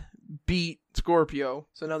and beat Scorpio.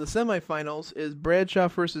 So now the semifinals is Bradshaw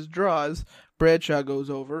versus Draws. Bradshaw goes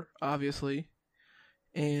over, obviously.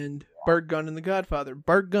 And Bart Gunn and the Godfather.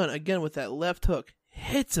 Bart Gunn, again with that left hook,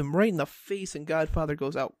 hits him right in the face, and Godfather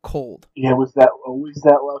goes out cold. Yeah, was that always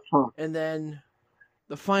that left hook? And then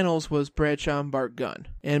the finals was Bradshaw and Bart Gunn.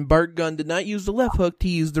 And Bart Gunn did not use the left hook, he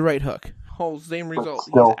used the right hook. Whole same result.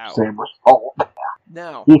 Still He's out. Same result.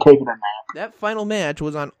 Now, he taking a nap. That final match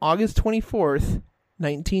was on August 24th,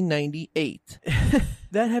 1998.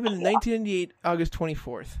 That happened in 1998, August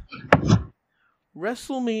 24th.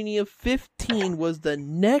 WrestleMania 15 was the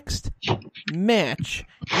next match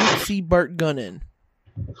you'd see Bart Gunn in.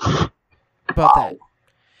 About that.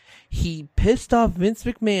 He pissed off Vince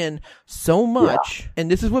McMahon so much, and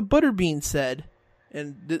this is what Butterbean said,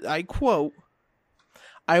 and I quote,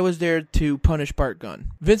 "I was there to punish Bart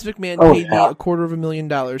Gunn. Vince McMahon paid me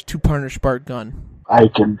 $250,000 to punish Bart Gunn." I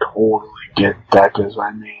can totally get that, because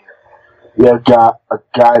I mean, you got a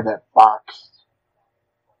guy that boxed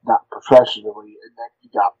not professionally, and then you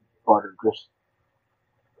got butter. Just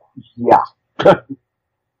yeah.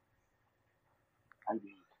 I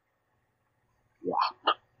mean, yeah.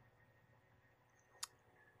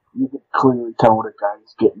 You can clearly tell when a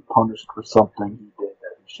guy's getting punished for something he did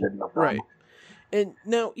that he shouldn't have done. Right. And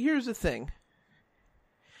now, here's the thing.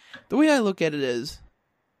 The way I look at it is,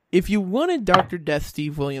 if you wanted Dr. Death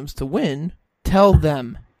Steve Williams to win, tell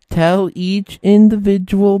them. Tell each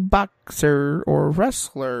individual boxer or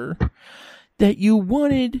wrestler that you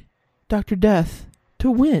wanted Dr. Death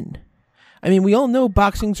to win. I mean, we all know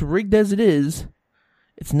boxing's rigged as it is.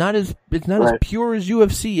 It's not as pure as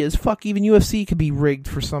UFC is. Fuck, even UFC could be rigged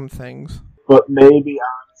for some things. But maybe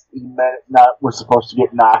honestly, he meant it not was supposed to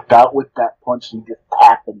get knocked out with that punch he just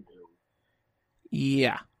happened to.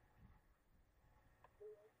 Yeah.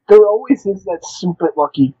 There always is that stupid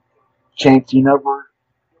lucky chance.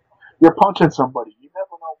 You're punching somebody. You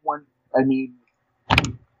never know when. I mean,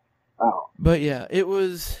 oh. But yeah, it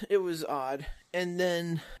was odd. And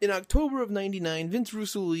then in October of '99, Vince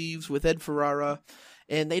Russo leaves with Ed Ferrara,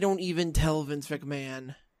 and they don't even tell Vince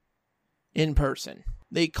McMahon in person.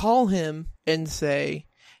 They call him and say,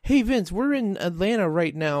 "Hey Vince, we're in Atlanta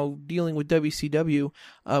right now dealing with WCW.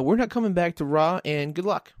 We're not coming back to Raw, and good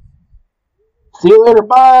luck. See you later,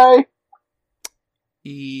 bye."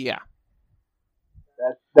 Yeah.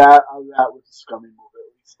 That was a scummy move.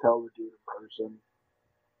 At least tell the dude in person.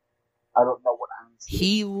 I don't know what honestly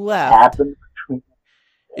he left. Happened between.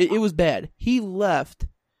 It was bad. He left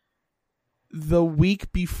the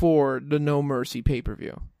week before the No Mercy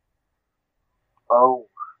pay-per-view. Oh,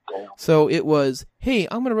 damn. So it was, hey,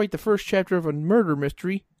 I'm going to write the first chapter of a murder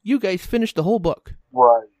mystery. You guys finish the whole book.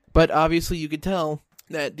 Right. But obviously you could tell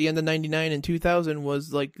that the end of 99 and 2000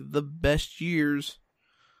 was like the best years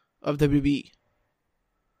of WB.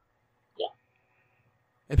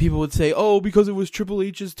 And people would say, oh, because it was Triple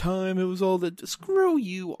H's time, it was all that. Screw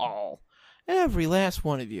you all. Every last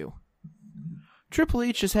one of you. Triple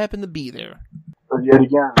H just happened to be there. But yet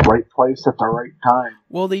again, right place at the right time.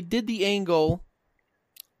 Well, they did the angle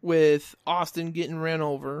with Austin getting ran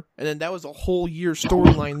over, and then that was a whole year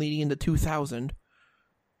storyline leading into 2000.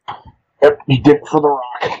 Yep, he did it for The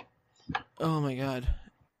Rock. Oh my god.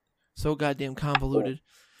 So goddamn convoluted.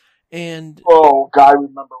 And oh, God, I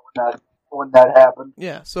remember when that happened.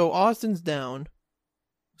 Yeah, so Austin's down.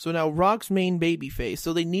 So now Rock's main babyface.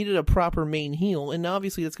 So they needed a proper main heel, and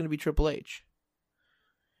obviously that's going to be Triple H.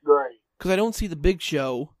 Right. Because I don't see the Big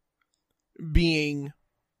Show being,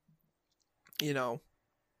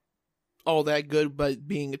 all that good, but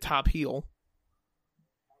being a top heel.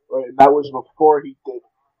 Right, and that was before he did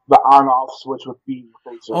the on-off switch with being a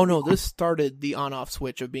face. Oh no, this started the on-off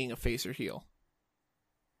switch of being a face or heel.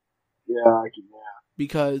 Yeah.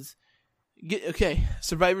 Because,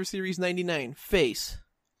 Survivor Series 99, face.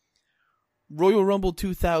 Royal Rumble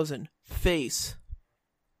 2000, face.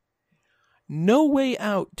 No Way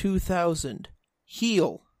Out 2000,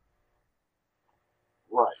 heel.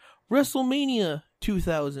 Right. WrestleMania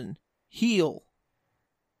 2000, heel.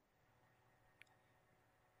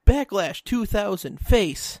 Backlash 2000,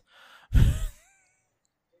 face.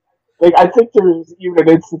 I think there was even an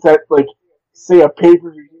instance that, say a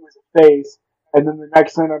pay-per-view he was a face, and then the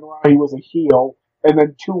next night on Raw he was a heel, and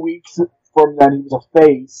then 2 weeks from then he was a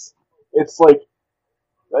face. It's like,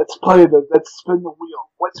 let's spin the wheel.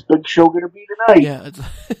 What's Big Show gonna be tonight? Yeah.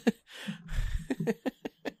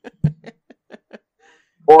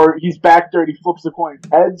 Or he's back there and he flips the coin.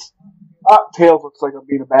 Heads, up, tails. Looks like I'm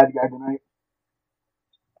being a bad guy tonight.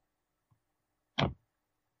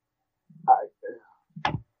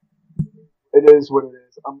 It is what it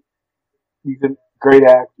is. He's a great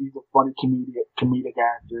actor. He's a funny comedic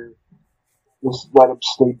actor. Just let him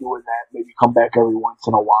stay doing that. Maybe come back every once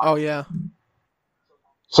in a while. Oh, yeah.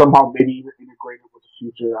 Somehow maybe even integrate it with a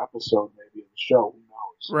future episode maybe of the show. Who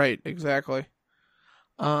knows? Right, exactly.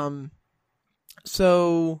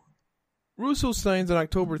 So, Russo signs on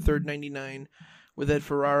October 3rd, 1999 with Ed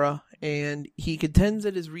Ferrara, and he contends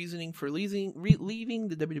that his reasoning for leaving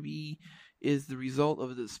the WWE is the result of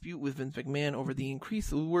a dispute with Vince McMahon over the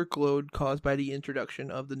increased workload caused by the introduction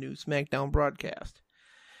of the new SmackDown broadcast,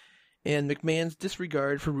 and McMahon's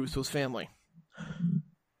disregard for Russo's family.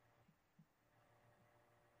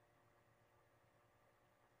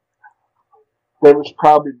 There was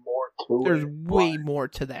probably more to There's it. way more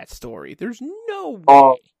to that story. There's no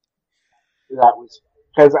way. That was,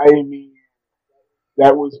 because I mean,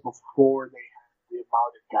 that was before they had the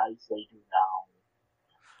amount of guys they do now.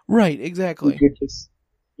 Right, exactly. You could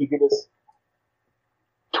just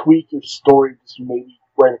tweak your story, just maybe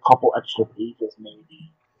write a couple extra pages,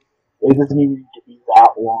 maybe. It doesn't even need to be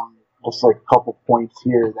that long, just like a couple points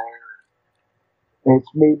here or there. And it's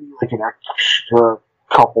maybe like an extra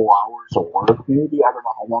couple hours of work, maybe. I don't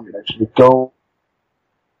know how long it actually goes,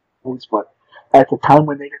 but at the time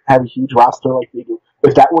when they didn't have a huge roster like they do,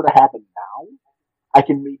 if that were to happen now, I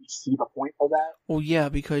can maybe see the point of that. Well, yeah,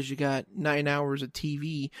 because you got 9 hours of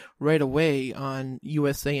TV right away on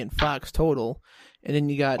USA and Fox total, and then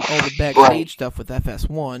you got all the backstage stuff with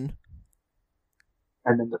FS1.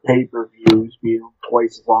 And then the pay-per-views being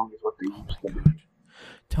twice as long as what they used to be.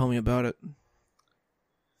 Tell me about it.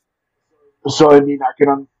 So I mean, I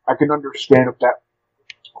can understand if that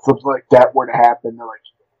something like that were to happen, like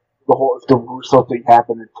if the Russo thing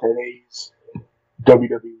happened in today's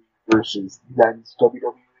WWE versus then's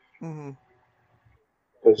WWE. Mm-hmm.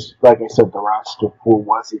 Because, like I said, the roster pool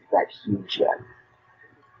wasn't that huge yet.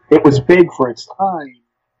 It was big for its time,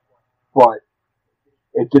 but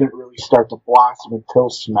it didn't really start to blossom until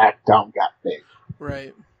SmackDown got big.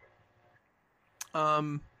 Right.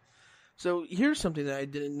 So here's something that I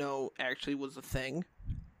didn't know actually was a thing.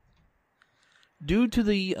 Due to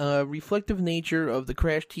the reflective nature of the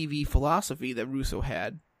Crash TV philosophy that Russo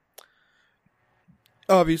had,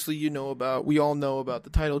 obviously we all know about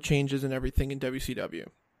the title changes and everything in WCW.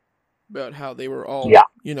 About how they were all,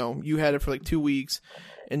 you had it for like 2 weeks,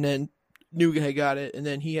 and then new guy got it, and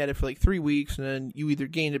then he had it for like 3 weeks, and then you either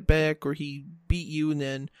gained it back or he beat you, and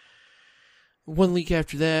then 1 week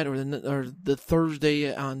after that, or the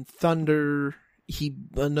Thursday on Thunder,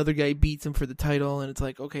 another guy beats him for the title, and it's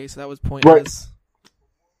like, okay, so that was pointless. Right.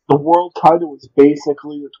 The world title was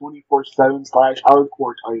basically the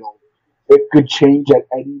 24/7/hardcore title. It could change at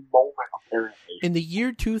any moment, apparently. In the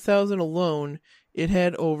year 2000 alone, it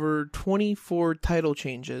had over 24 title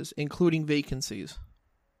changes, including vacancies.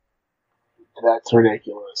 That's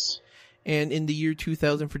ridiculous. And in the year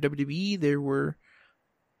 2000 for WWE, there were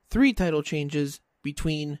 3 title changes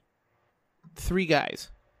between 3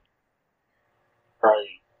 guys.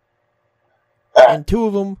 Right. And 2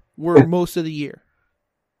 of them were most of the year.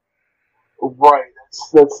 Right.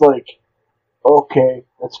 That's like, okay,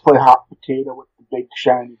 let's play hot potato with the big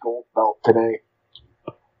shiny gold belt today.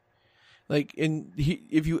 Like,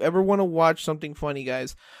 if you ever want to watch something funny,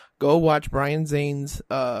 guys, go watch Brian Zane's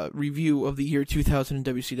review of the year 2000 in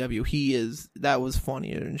WCW. That was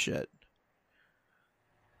funnier than shit.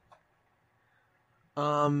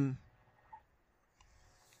 But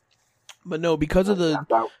no, because of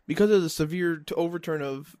the severe overturn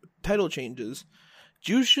of title changes,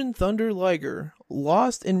 Jushin Thunder Liger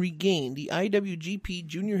lost and regained the IWGP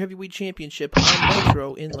Junior Heavyweight Championship on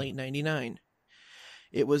Nitro in late '99.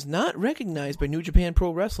 It was not recognized by New Japan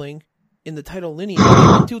Pro Wrestling in the title lineage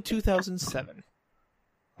until 2007.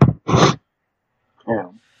 Yeah.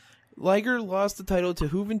 Liger lost the title to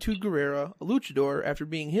Juventud Guerrera, a luchador, after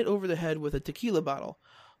being hit over the head with a tequila bottle.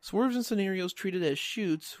 Swerves and scenarios treated as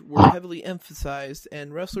shoots were heavily emphasized,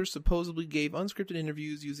 and wrestlers supposedly gave unscripted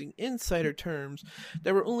interviews using insider terms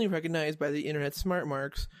that were only recognized by the internet smart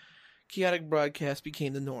marks. Chaotic broadcast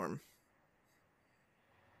became the norm.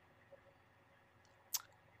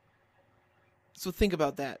 So think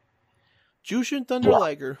about that. Jushin Thunder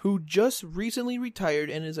Liger, who just recently retired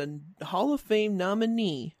and is a Hall of Fame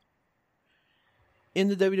nominee, in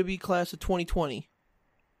the WWE class of 2020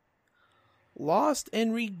 lost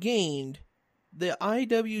and regained the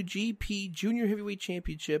IWGP Junior Heavyweight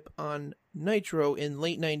Championship on Nitro in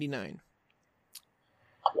late 99.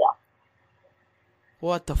 Yeah.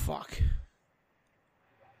 What the fuck?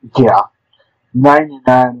 Yeah.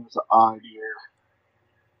 99 was an odd year.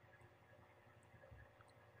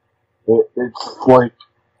 It's like,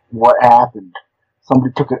 what happened?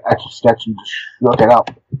 Somebody took an Etch-a-Sketch and just shook it up.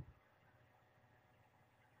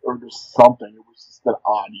 Or just something. It was just an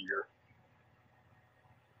odd year.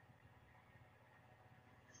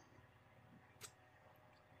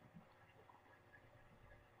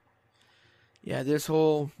 Yeah,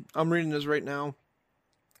 I'm reading this right now.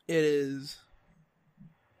 This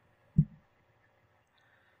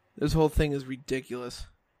whole thing is ridiculous.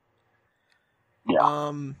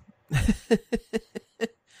 Yeah.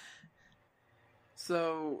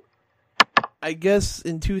 So, I guess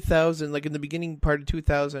in 2000, like in the beginning part of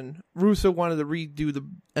 2000, Russo wanted to redo the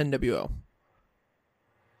NWO.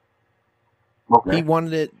 Okay. He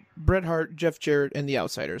wanted it Bret Hart, Jeff Jarrett, and the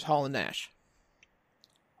Outsiders, Hall and Nash.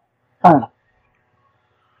 Huh.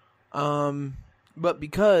 But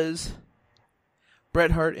because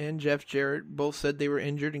Bret Hart and Jeff Jarrett both said they were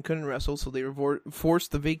injured and couldn't wrestle, so they were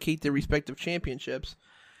forced to vacate their respective championships.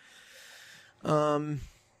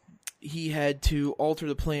 He had to alter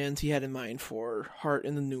the plans he had in mind for Hart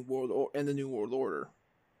and the New World Order.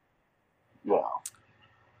 Yeah.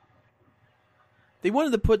 They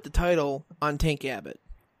wanted to put the title on Tank Abbott.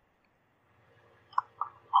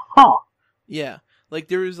 Huh. Yeah, like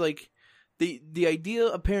there was like the idea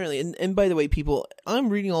apparently, and by the way, people, I'm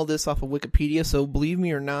reading all this off of Wikipedia, so believe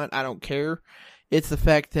me or not, I don't care. It's the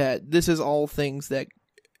fact that this is all things that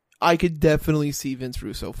I could definitely see Vince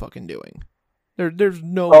Russo fucking doing. There's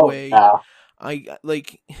no way. Yeah. I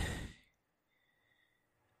like.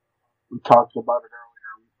 We talked about it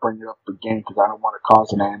earlier. We bring it up again because I don't want to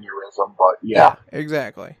cause an aneurysm, but yeah.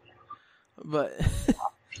 Exactly. But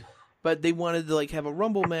but they wanted to like have a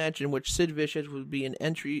Rumble match in which Sid Vicious would be an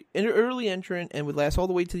early entrant and would last all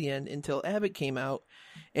the way to the end until Abbott came out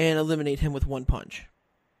and eliminate him with one punch.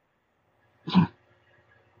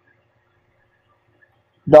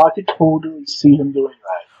 No, I could totally see him doing that.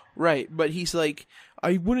 Right, but he's like,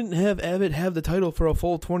 I wouldn't have Abbott have the title for a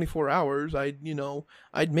full 24 hours. I'd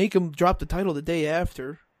make him drop the title the day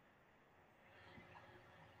after.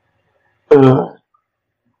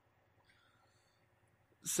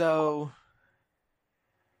 So,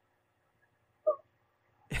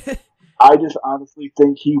 I just honestly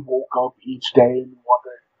think he woke up each day and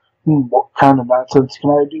wondered, what kind of nonsense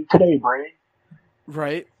can I do today, Brain?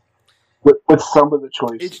 Right. With some of the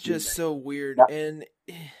choices. It's just so weird. Yeah. And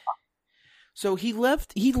so he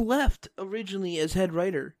left originally as head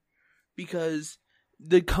writer because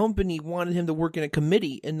the company wanted him to work in a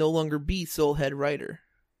committee and no longer be sole head writer.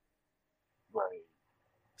 Right.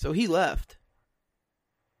 So he left.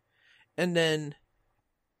 And then,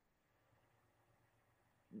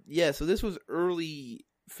 yeah, so this was early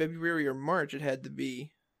February or March. It had to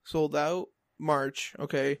be sold out. March,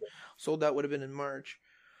 okay. Sold out would have been in March.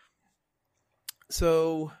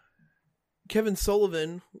 So Kevin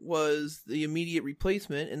Sullivan was the immediate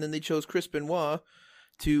replacement, and then they chose Chris Benoit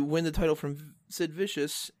to win the title from Sid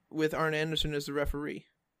Vicious with Arn Anderson as the referee.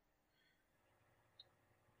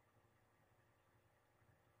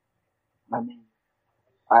 I mean,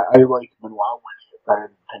 I like Benoit winning it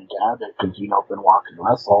better than Tank Abbott because, Benoit can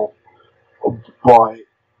wrestle. But,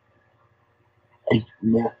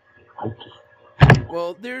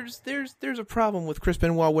 Well, there's a problem with Chris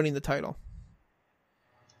Benoit winning the title.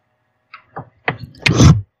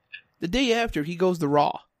 The day after, he goes to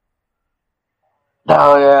Raw.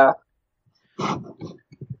 Oh, yeah.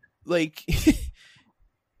 Like,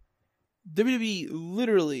 WWE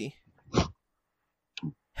literally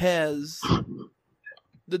has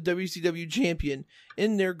the WCW champion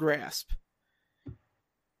in their grasp.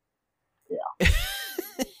 Yeah.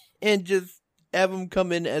 And just have him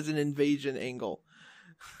come in as an invasion angle.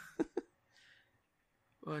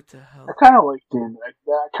 What the hell? I kind of liked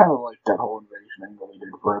that whole invasion angle they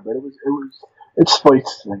did for a bit. It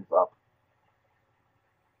spiced things up.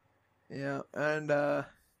 Yeah, and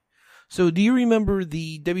so do you remember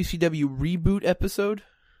the WCW reboot episode?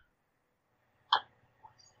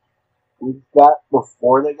 Was that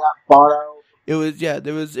before they got bought out? It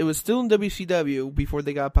was still in WCW before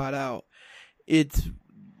they got bought out. It's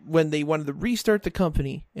when they wanted to restart the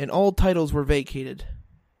company and all titles were vacated.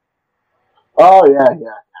 Oh, yeah.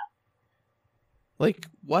 Like,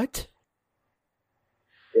 what?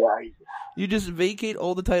 Yeah. You just vacate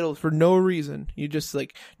all the titles for no reason. You just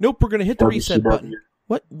like, nope, we're going to hit the reset button.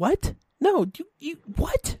 What? No, you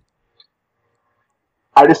what?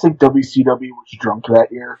 I just think WCW was drunk that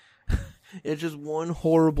year. It's just one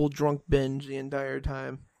horrible drunk binge the entire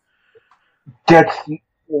time. That's the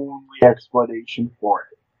only explanation for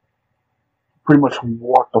it. Pretty much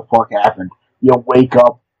what the fuck happened. You wake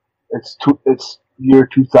up, it's year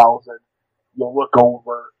 2000, you look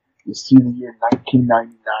over, you see the year 1999,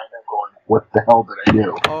 and going, what the hell did I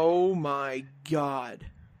do? Oh my god.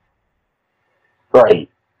 Right.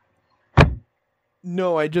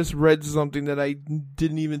 No, I just read something that I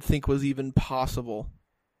didn't even think was even possible.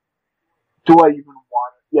 Do I even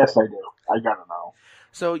want it? Yes, I do. I gotta know.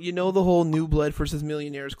 So, you know the whole New Blood versus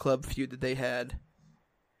Millionaires Club feud that they had?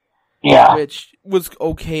 Yeah. Which was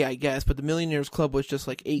okay, I guess, but the Millionaires Club was just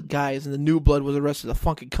like 8 guys, and the New Blood was the rest of the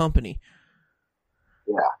fucking company.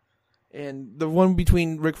 Yeah. And the one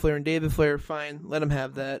between Ric Flair and David Flair, fine, let him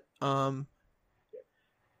have that.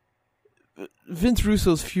 Vince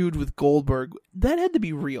Russo's feud with Goldberg, that had to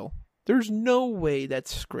be real. There's no way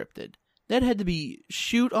that's scripted. That had to be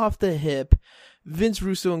shoot off the hip. Vince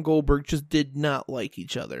Russo and Goldberg just did not like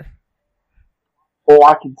each other. Oh,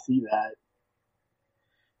 I can see that.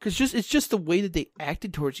 Because it's just the way that they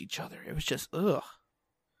acted towards each other. It was just, ugh.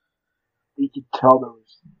 You could tell there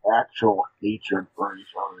was actual hatred for each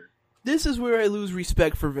other. This is where I lose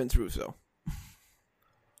respect for Vince Russo.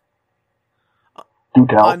 Do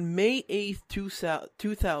tell. On May 8th,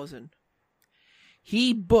 2000,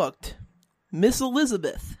 he booked Miss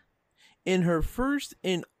Elizabeth in her first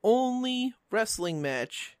and only wrestling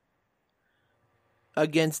match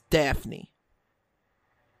against Daphne.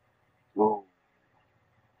 Oh.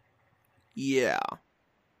 Yeah.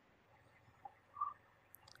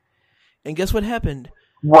 And guess what happened?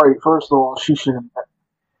 Right, first of all, she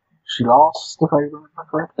lost, if I remember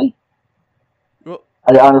correctly. Well,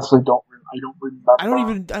 I honestly don't remember. I don't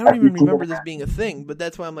even remember this being a thing, but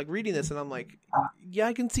that's why I'm like reading this and I'm like, yeah,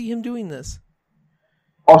 I can see him doing this.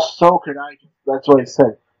 Oh, so can I. That's what I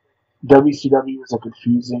said. WCW was a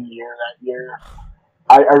confusing year that year.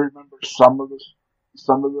 I remember some of the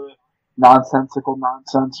nonsensical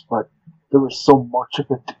nonsense, but there was so much of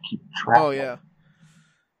it to keep track of. Oh, yeah.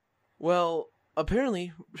 Well,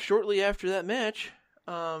 apparently, shortly after that match,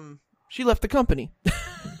 she left the company.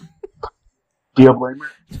 Do you blame her?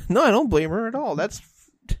 No, I don't blame her at all. That's...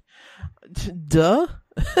 Duh?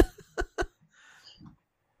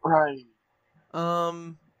 Right.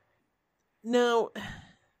 Now,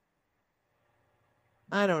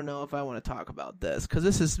 I don't know if I want to talk about this, because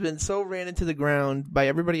this has been so ran into the ground by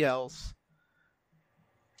everybody else.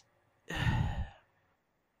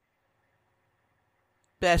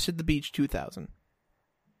 Bash at the Beach 2000.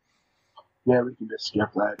 Yeah, we can just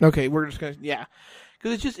skip that. Okay, we're just gonna... Yeah.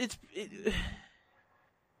 Because it's just...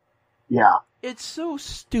 Yeah. It's so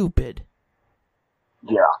stupid.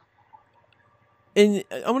 Yeah. And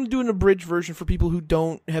I'm going to do an abridged version for people who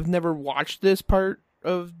have never watched this part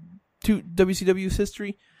of WCW's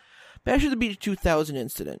history. Bash at the Beach 2000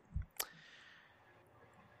 incident.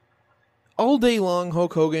 All day long,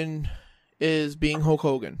 Hulk Hogan is being Hulk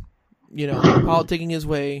Hogan. You know, politicking his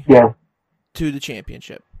way to the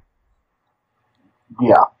championship.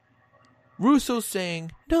 Yeah. Russo's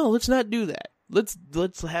saying, no, let's not do that. Let's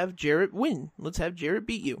have Jarrett win. Let's have Jarrett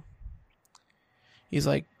beat you. He's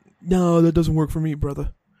like, no, that doesn't work for me,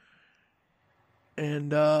 brother.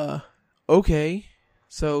 And, okay.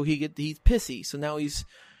 So he's pissy. So now he's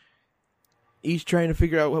trying to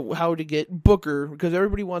figure out how to get Booker, because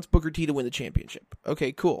everybody wants Booker T to win the championship.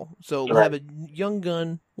 Okay, cool. So we'll have a young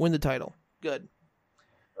gun win the title. Good.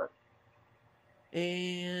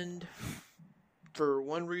 And for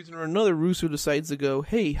one reason or another, Russo decides to go,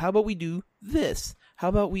 hey, how about we do this? How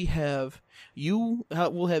about we have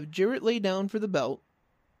we'll have Jarrett lay down for the belt.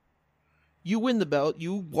 You win the belt.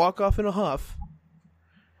 You walk off in a huff.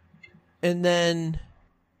 And then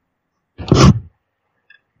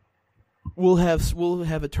we'll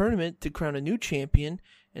have a tournament to crown a new champion.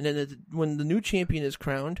 And then when the new champion is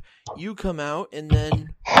crowned, you come out and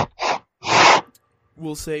then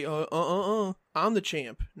we'll say, I'm the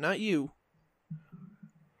champ, not you.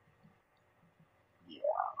 Yeah.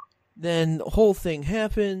 Then the whole thing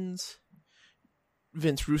happens.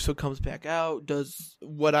 Vince Russo comes back out, does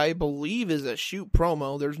what I believe is a shoot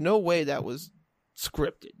promo. There's no way that was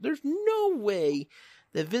scripted. There's no way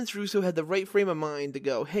that Vince Russo had the right frame of mind to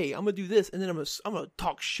go, hey, I'm going to do this, and then I'm going to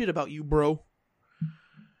talk shit about you, bro.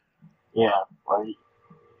 Yeah, right.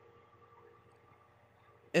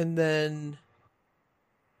 And then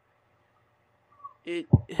it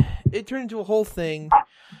turned into a whole thing.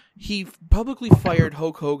 He publicly fired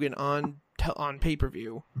Hulk Hogan on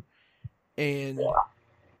pay-per-view. And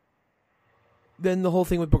then the whole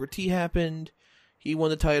thing with Booker T happened. He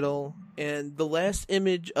won the title, and the last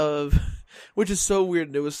image of, which is so weird,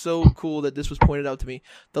 and it was so cool that this was pointed out to me.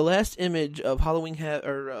 The last image of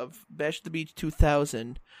of Bash at the Beach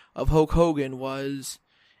 2000 of Hulk Hogan was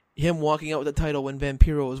him walking out with the title when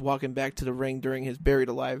Vampiro was walking back to the ring during his Buried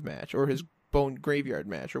Alive match or his Bone Graveyard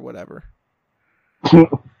match or whatever.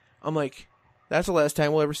 I'm like, that's the last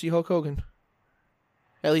time we'll ever see Hulk Hogan,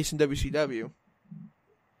 at least in WCW.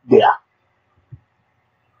 Yeah.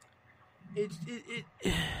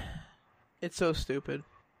 It's so stupid.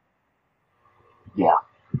 Yeah.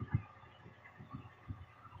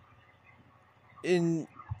 And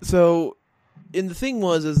the thing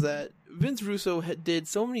is that Vince Russo did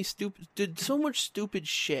so much stupid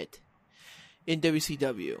shit in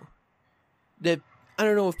WCW that I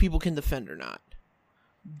don't know if people can defend or not.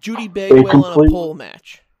 Judy Bagwell on a pole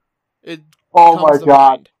match. Oh my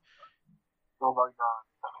god! It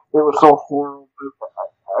was so horrible.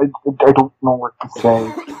 I don't know what to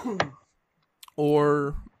say.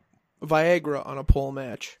 Or Viagra on a pole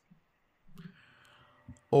match.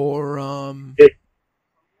 Or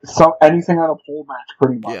anything on a pole match,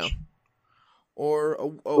 pretty much. Yeah.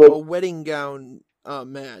 Or a wedding gown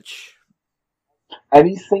match.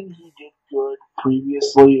 Anything he did good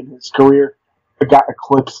previously in his career got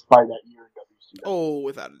eclipsed by that year in WCW. Oh,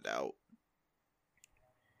 without a doubt.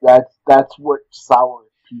 That's what soured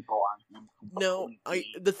people on him. No,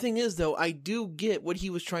 the thing is though, I do get what he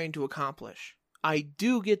was trying to accomplish. I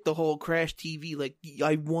do get the whole Crash TV, like,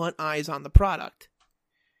 I want eyes on the product.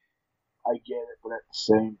 I get it, but at the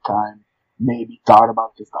same time, maybe thought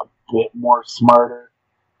about just a bit more smarter.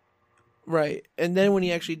 Right, and then when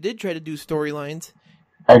he actually did try to do storylines,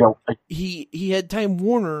 he had Time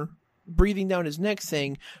Warner breathing down his neck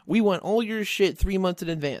saying, "We want all your shit 3 months in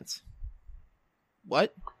advance."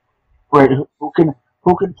 What? Wait, who can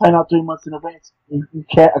plan out 3 months in advance? You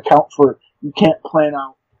can't account for it. You can't plan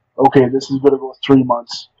out, okay, this is going to go 3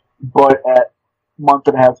 months, but at month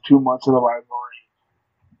and a half, 2 months of the rivalry,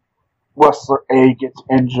 wrestler A gets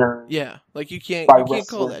injured. Yeah, like you can't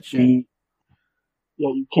call that shit. B. Yeah,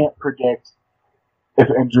 you can't predict if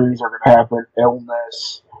injuries are going to happen,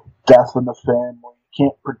 illness, death in the family. You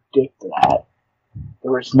can't predict that.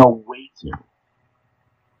 There is no way to.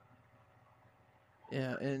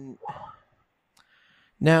 Yeah, and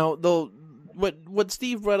now though, what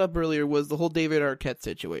Steve brought up earlier was the whole David Arquette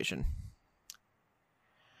situation.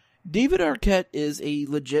 David Arquette is a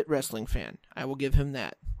legit wrestling fan. I will give him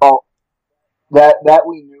that. Oh, that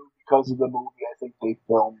we knew because of the movie. I think they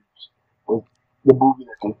filmed with the movie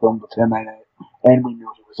that they filmed with him in it, and we knew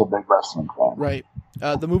he was a big wrestling fan. Right.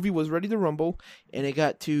 The movie was Ready to Rumble, and it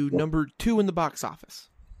got to number 2 in the box office.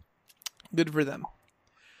 Good for them.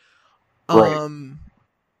 Right.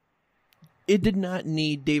 It did not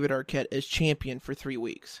need David Arquette as champion for 3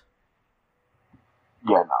 weeks.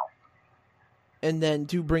 Yeah, no. And then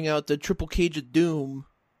to bring out the Triple Cage of Doom,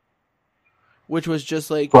 which was just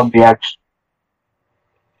like from the action.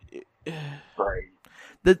 Right.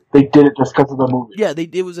 They did it just because of the movie. Yeah,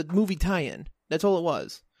 it was a movie tie-in. That's all it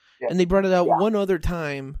was. Yeah. And they brought it out one other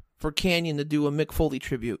time for Canyon to do a Mick Foley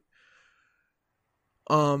tribute.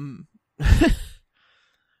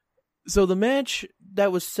 So the match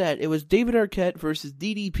that was set, it was David Arquette versus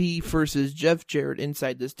DDP versus Jeff Jarrett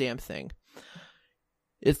inside this damn thing.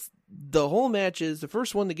 It's the whole match is the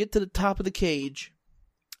first one to get to the top of the cage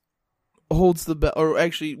holds the belt. Or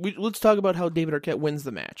actually, let's talk about how David Arquette wins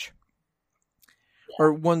the match.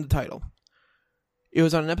 Or won the title. It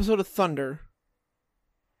was on an episode of Thunder.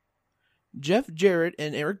 Jeff Jarrett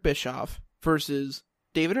and Eric Bischoff versus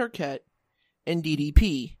David Arquette and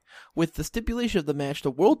DDP. With the stipulation of the match,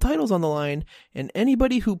 the world title's on the line, and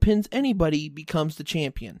anybody who pins anybody becomes the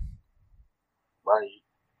champion. Right.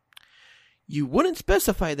 You wouldn't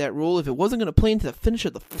specify that rule if it wasn't going to play into the finish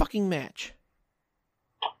of the fucking match.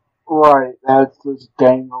 Right, that's just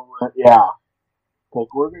dangle. Yeah.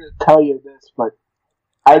 Like, we're going to tell you this, but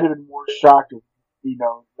I'd have been more shocked if,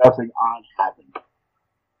 nothing odd happened.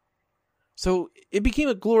 So, it became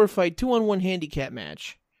a glorified 2-on-1 handicap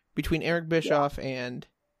match between Eric Bischoff and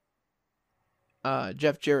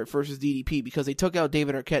Jeff Jarrett versus DDP because they took out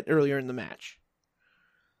David Arquette earlier in the match.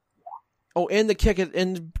 Oh, and the kick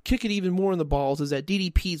it even more in the balls is that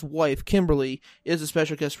DDP's wife, Kimberly, is a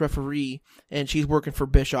special guest referee, and she's working for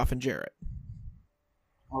Bischoff and Jarrett.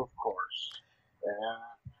 Of course.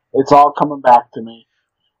 Yeah. It's all coming back to me.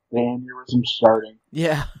 The aneurysm starting.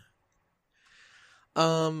 Yeah.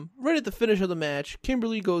 Right at the finish of the match,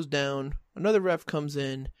 Kimberly goes down, another ref comes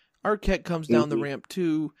in, Arquette comes down the ramp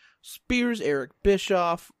too, spears Eric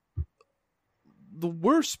Bischoff. The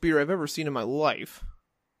worst spear I've ever seen in my life.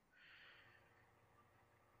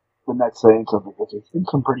 And that's saying something because there's been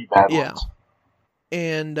some pretty bad ones.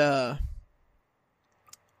 And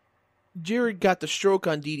Jarrett got the stroke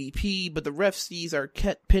on DDP, but the ref sees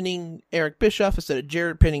Arquette pinning Eric Bischoff instead of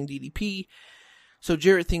Jarrett pinning DDP. So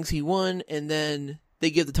Jarrett thinks he won, and then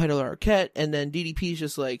they give the title to Arquette, and then DDP's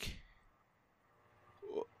just like,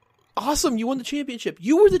 awesome, you won the championship.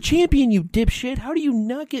 You were the champion, you dipshit. How do you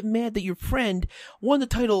not get mad that your friend won the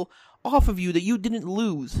title off of you that you didn't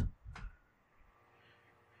lose?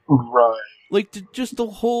 Right. Like, just the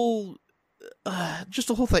whole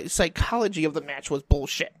psychology of the match was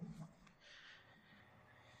bullshit.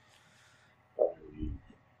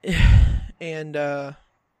 And,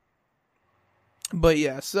 but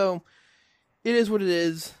yeah, so it is what it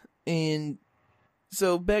is. And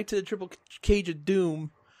so back to the Triple Cage of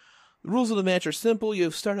Doom. The rules of the match are simple.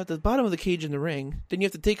 You start at the bottom of the cage in the ring. Then you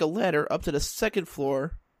have to take a ladder up to the second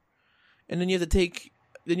floor. And then you have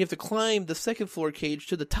to climb the second floor cage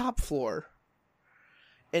to the top floor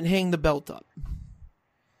and hang the belt up.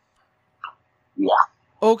 Yeah.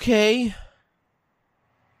 Okay.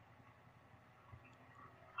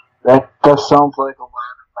 That just sounds like a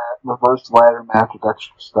reverse ladder match with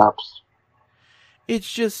extra steps.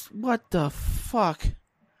 It's just, what the fuck?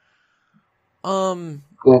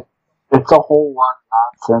 It's a whole lot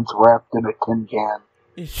of nonsense wrapped in a tin can.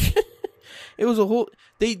 It was a whole...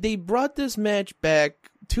 They brought this match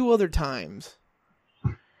back 2 other times.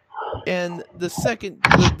 And the second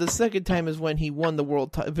time is when he won the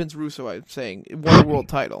world title. Vince Russo, I'm saying, won the world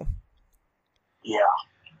title. Yeah.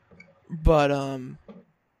 But,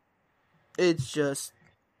 it's just...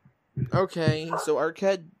 Okay, so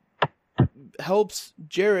Arquette helps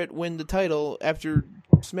Jarrett win the title after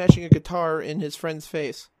smashing a guitar in his friend's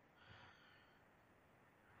face.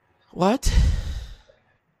 What?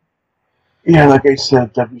 Yeah, like I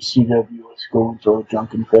said, WCW was going through a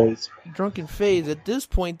drunken phase. Drunken phase. At this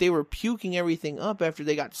point, they were puking everything up after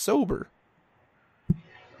they got sober.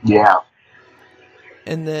 Yeah.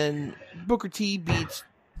 And then Booker T beats...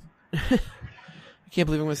 I can't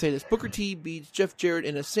believe I'm going to say this. Booker T beats Jeff Jarrett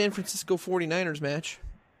in a San Francisco 49ers match.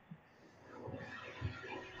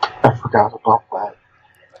 I forgot about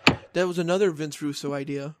that. That was another Vince Russo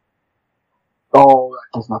idea. Oh,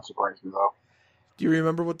 that does not surprise me, though. Do you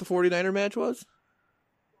remember what the 49er match was?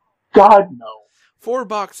 God, no. 4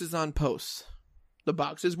 boxes on posts. The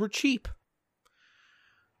boxes were cheap.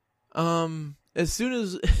 As soon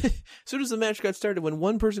as the match got started, when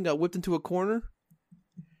one person got whipped into a corner,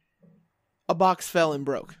 a box fell and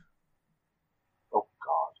broke. Oh,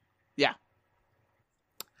 God. Yeah.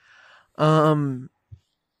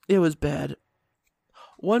 It was bad.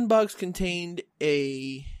 One box contained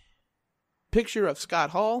a picture of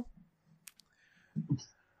Scott Hall.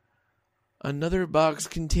 Another box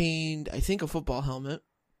contained, I think, a football helmet.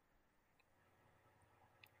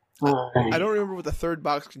 I don't remember what the third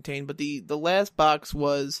box contained, but the last box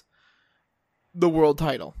was the world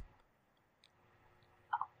title.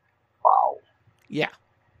 Wow. Yeah.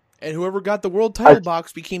 And whoever got the world title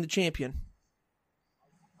box became the champion.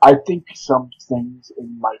 I think some things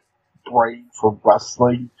in my brain for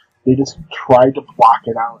wrestling, they just tried to block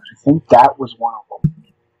it out. I think that was one of them.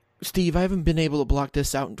 Steve, I haven't been able to block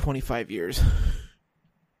this out in 25 years.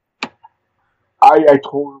 I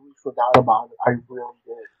totally forgot about it. I really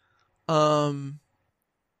did.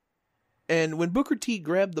 And when Booker T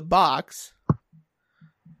grabbed the box,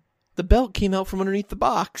 the belt came out from underneath the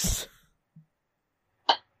box.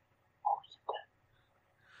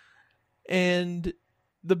 And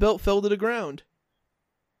the belt fell to the ground.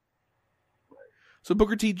 So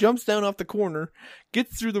Booker T jumps down off the corner,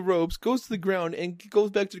 gets through the ropes, goes to the ground, and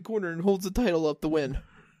goes back to the corner and holds the title up to win.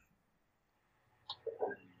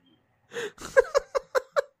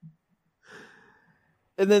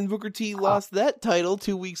 And then Booker T lost that title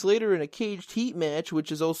 2 weeks later in a caged heat match,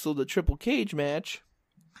 which is also the Triple Cage match,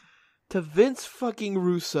 to Vince fucking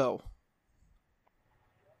Russo.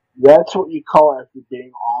 That's what you call after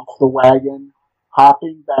being off the wagon,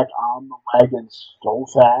 hopping back on the wagon so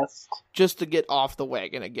fast. Just to get off the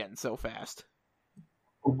wagon again so fast.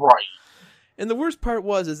 Right. And the worst part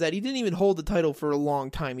is that he didn't even hold the title for a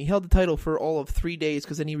long time. He held the title for all of 3 days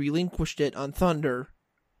because then he relinquished it on Thunder.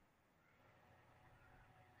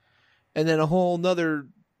 And then a whole nother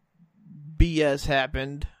BS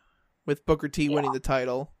happened with Booker T winning the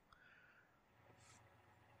title.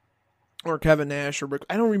 Or Kevin Nash or Rick.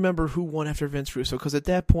 I don't remember who won after Vince Russo because at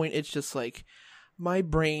that point it's just like my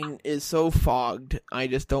brain is so fogged. I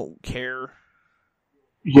just don't care.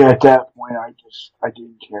 Yeah, at that point I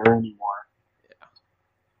didn't care anymore.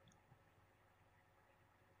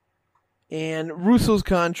 Yeah. And Russo's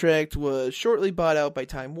contract was shortly bought out by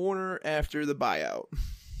Time Warner after the buyout.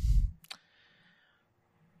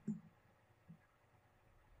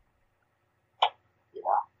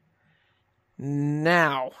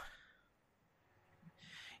 Now,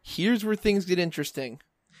 here's where things get interesting.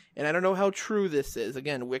 And I don't know how true this is.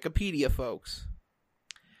 Again, Wikipedia, folks.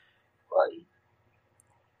 Right.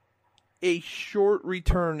 A short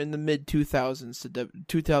return in the mid-2000s to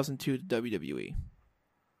 2002 to WWE.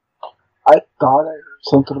 I thought I heard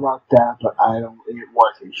something about that, but it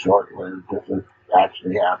wasn't short-lived if it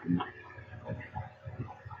actually happened.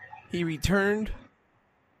 He returned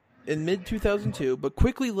in mid-2002, but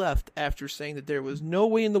quickly left after saying that there was no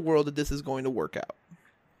way in the world that this is going to work out.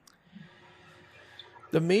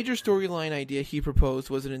 The major storyline idea he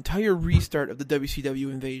proposed was an entire restart of the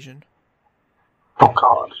WCW invasion. Oh,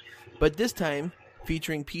 God. But this time,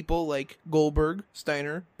 featuring people like Goldberg,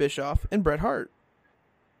 Steiner, Bischoff, and Bret Hart.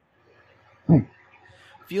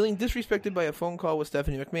 Feeling disrespected by a phone call with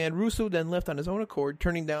Stephanie McMahon, Russo then left on his own accord,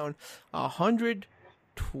 turning down a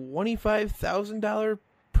 $125,000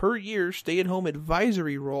 per year stay-at-home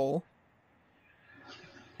advisory role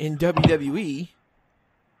in WWE.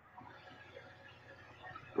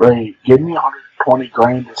 Right, give me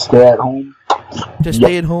 $120,000 to stay at home. To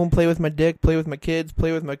stay at home, play with my dick, play with my kids,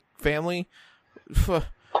 play with my family.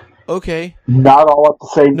 Okay. Not all at the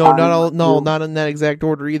same No, time. not all. No, not in that exact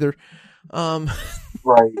order either.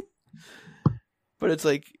 Right. But it's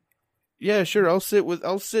like, yeah, sure. I'll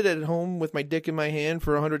sit at home with my dick in my hand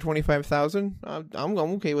for $125,000. I'm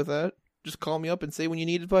okay with that. Just call me up and say when you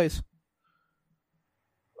need advice.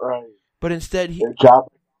 Right. But instead, a job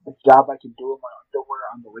I can do in my underwear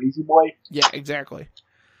on the Lazy Boy. Yeah, exactly.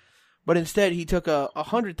 But instead, he took a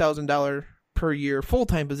 $100,000 per year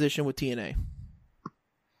full-time position with TNA.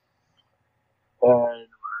 And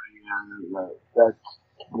that was a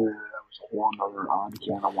whole other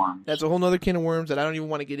can of worms. That's a whole other can of worms that I don't even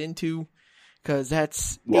want to get into, because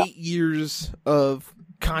that's 8 years of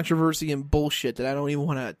controversy and bullshit that I don't even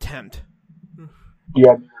want to attempt.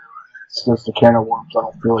 Yeah, it's just a can of worms I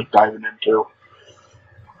don't feel like diving into.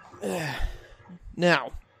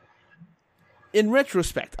 Now, in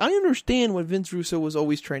retrospect, I understand what Vince Russo was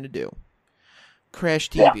always trying to do. Crash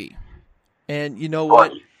TV. Yeah. And you know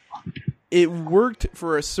what? It worked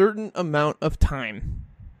for a certain amount of time.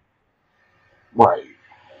 Right.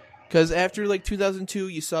 Because after like 2002,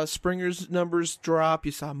 you saw Springer's numbers drop,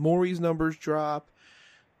 you saw Maury's numbers drop,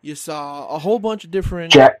 you saw a whole bunch of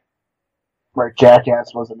different...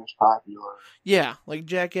 Jackass wasn't as popular. Yeah, like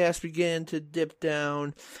Jackass began to dip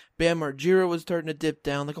down, Bam Margera was starting to dip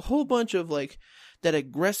down, like a whole bunch of like that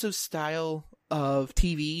aggressive style of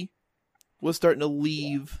TV was starting to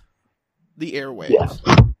leave the airwaves. Yeah.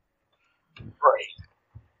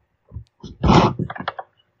 Right.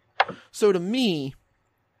 So to me,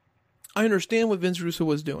 I understand what Vince Russo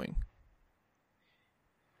was doing.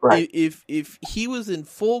 Right. If he was in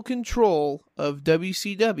full control of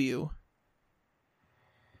WCW,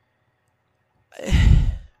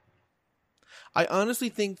 I honestly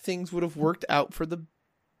think things would have worked out for the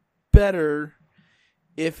better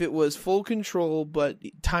if it was full control, but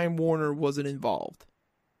Time Warner wasn't involved.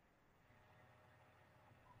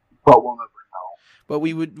 But we'll never know. But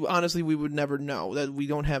we would never know that we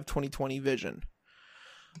don't have 2020 vision.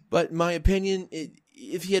 But in my opinion,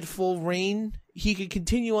 if he had full reign, he could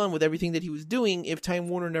continue on with everything that he was doing if Time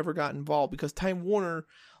Warner never got involved, because Time Warner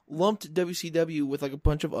lumped WCW with like a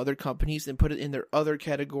bunch of other companies and put it in their other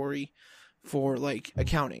category for like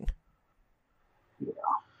accounting. Yeah.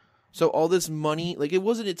 So all this money, like it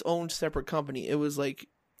wasn't its own separate company. It was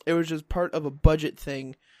just part of a budget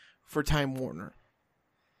thing for Time Warner.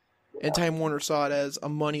 Yeah. And Time Warner saw it as a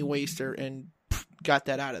money waster and got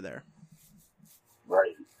that out of there.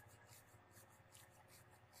 Right.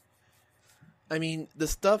 I mean, the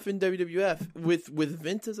stuff in WWF with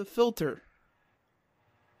Vince as a filter.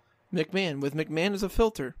 With McMahon as a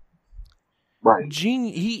filter. Right.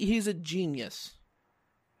 He's a genius.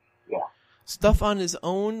 Yeah. Stuff on his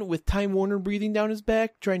own with Time Warner breathing down his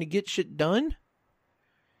back, trying to get shit done.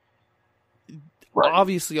 Right.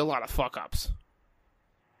 Obviously a lot of fuck-ups.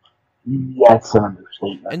 Yeah, it's an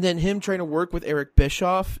understatement. And then him trying to work with Eric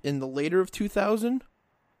Bischoff in the later of 2000.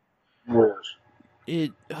 Yes.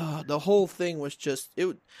 The whole thing was just...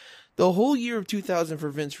 the whole year of 2000 for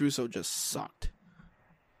Vince Russo just sucked.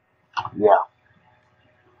 Yeah.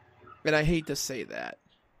 And I hate to say that.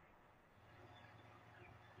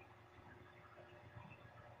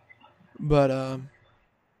 But,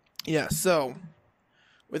 yeah, so,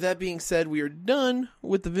 with that being said, we are done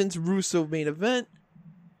with the Vince Russo main event.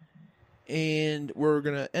 And we're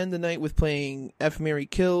going to end the night with playing F, Marry,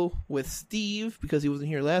 Kill with Steve, because he wasn't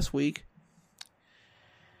here last week.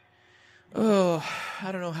 Oh,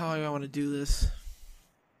 I don't know how I want to do this.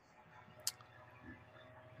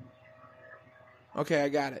 Okay, I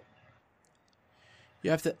got it.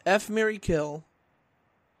 You have to F, marry, kill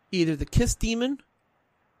either the Kiss Demon,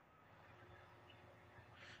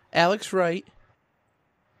 Alex Wright,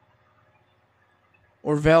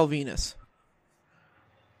 or Val Venus.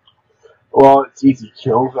 Well, it's easy.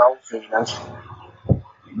 Kill Val Venus,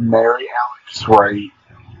 marry Alex Wright,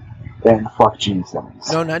 and fuck Gene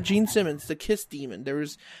Simmons. No, not Gene Simmons. The Kiss Demon. There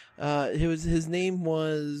was, his name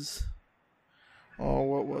was. Oh,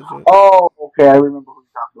 what was it? Oh, okay. I remember who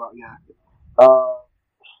you're talking about.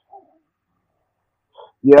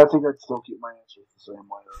 Yeah, I think I'd still keep my answers the same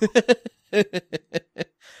way.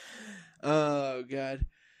 Oh God.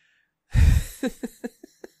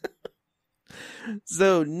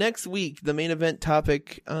 So next week, the main event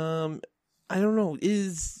topic. I don't know.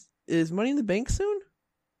 Is Money in the Bank soon?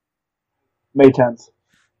 May 10th.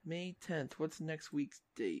 May 10th. What's next week's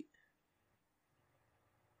date?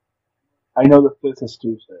 I know the 5th is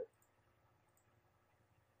Tuesday.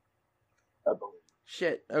 I believe.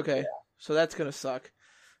 Shit. Okay. Yeah. So that's gonna suck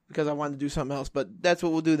because I wanted to do something else. But that's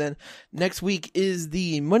what we'll do then. Next week is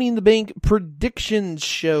the Money in the Bank predictions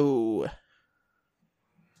show.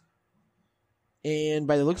 And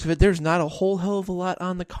by the looks of it, there's not a whole hell of a lot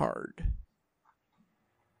on the card.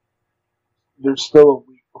 There's still a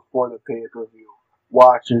week before the pay-per-view.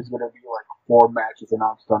 Watch, there's going to be like 4 matches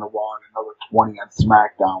announced on Raw and another 20 on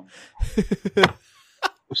SmackDown.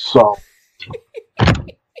 So.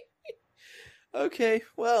 Okay,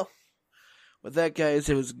 well. With that, guys,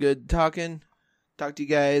 it was good talking. Talk to you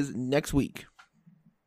guys next week.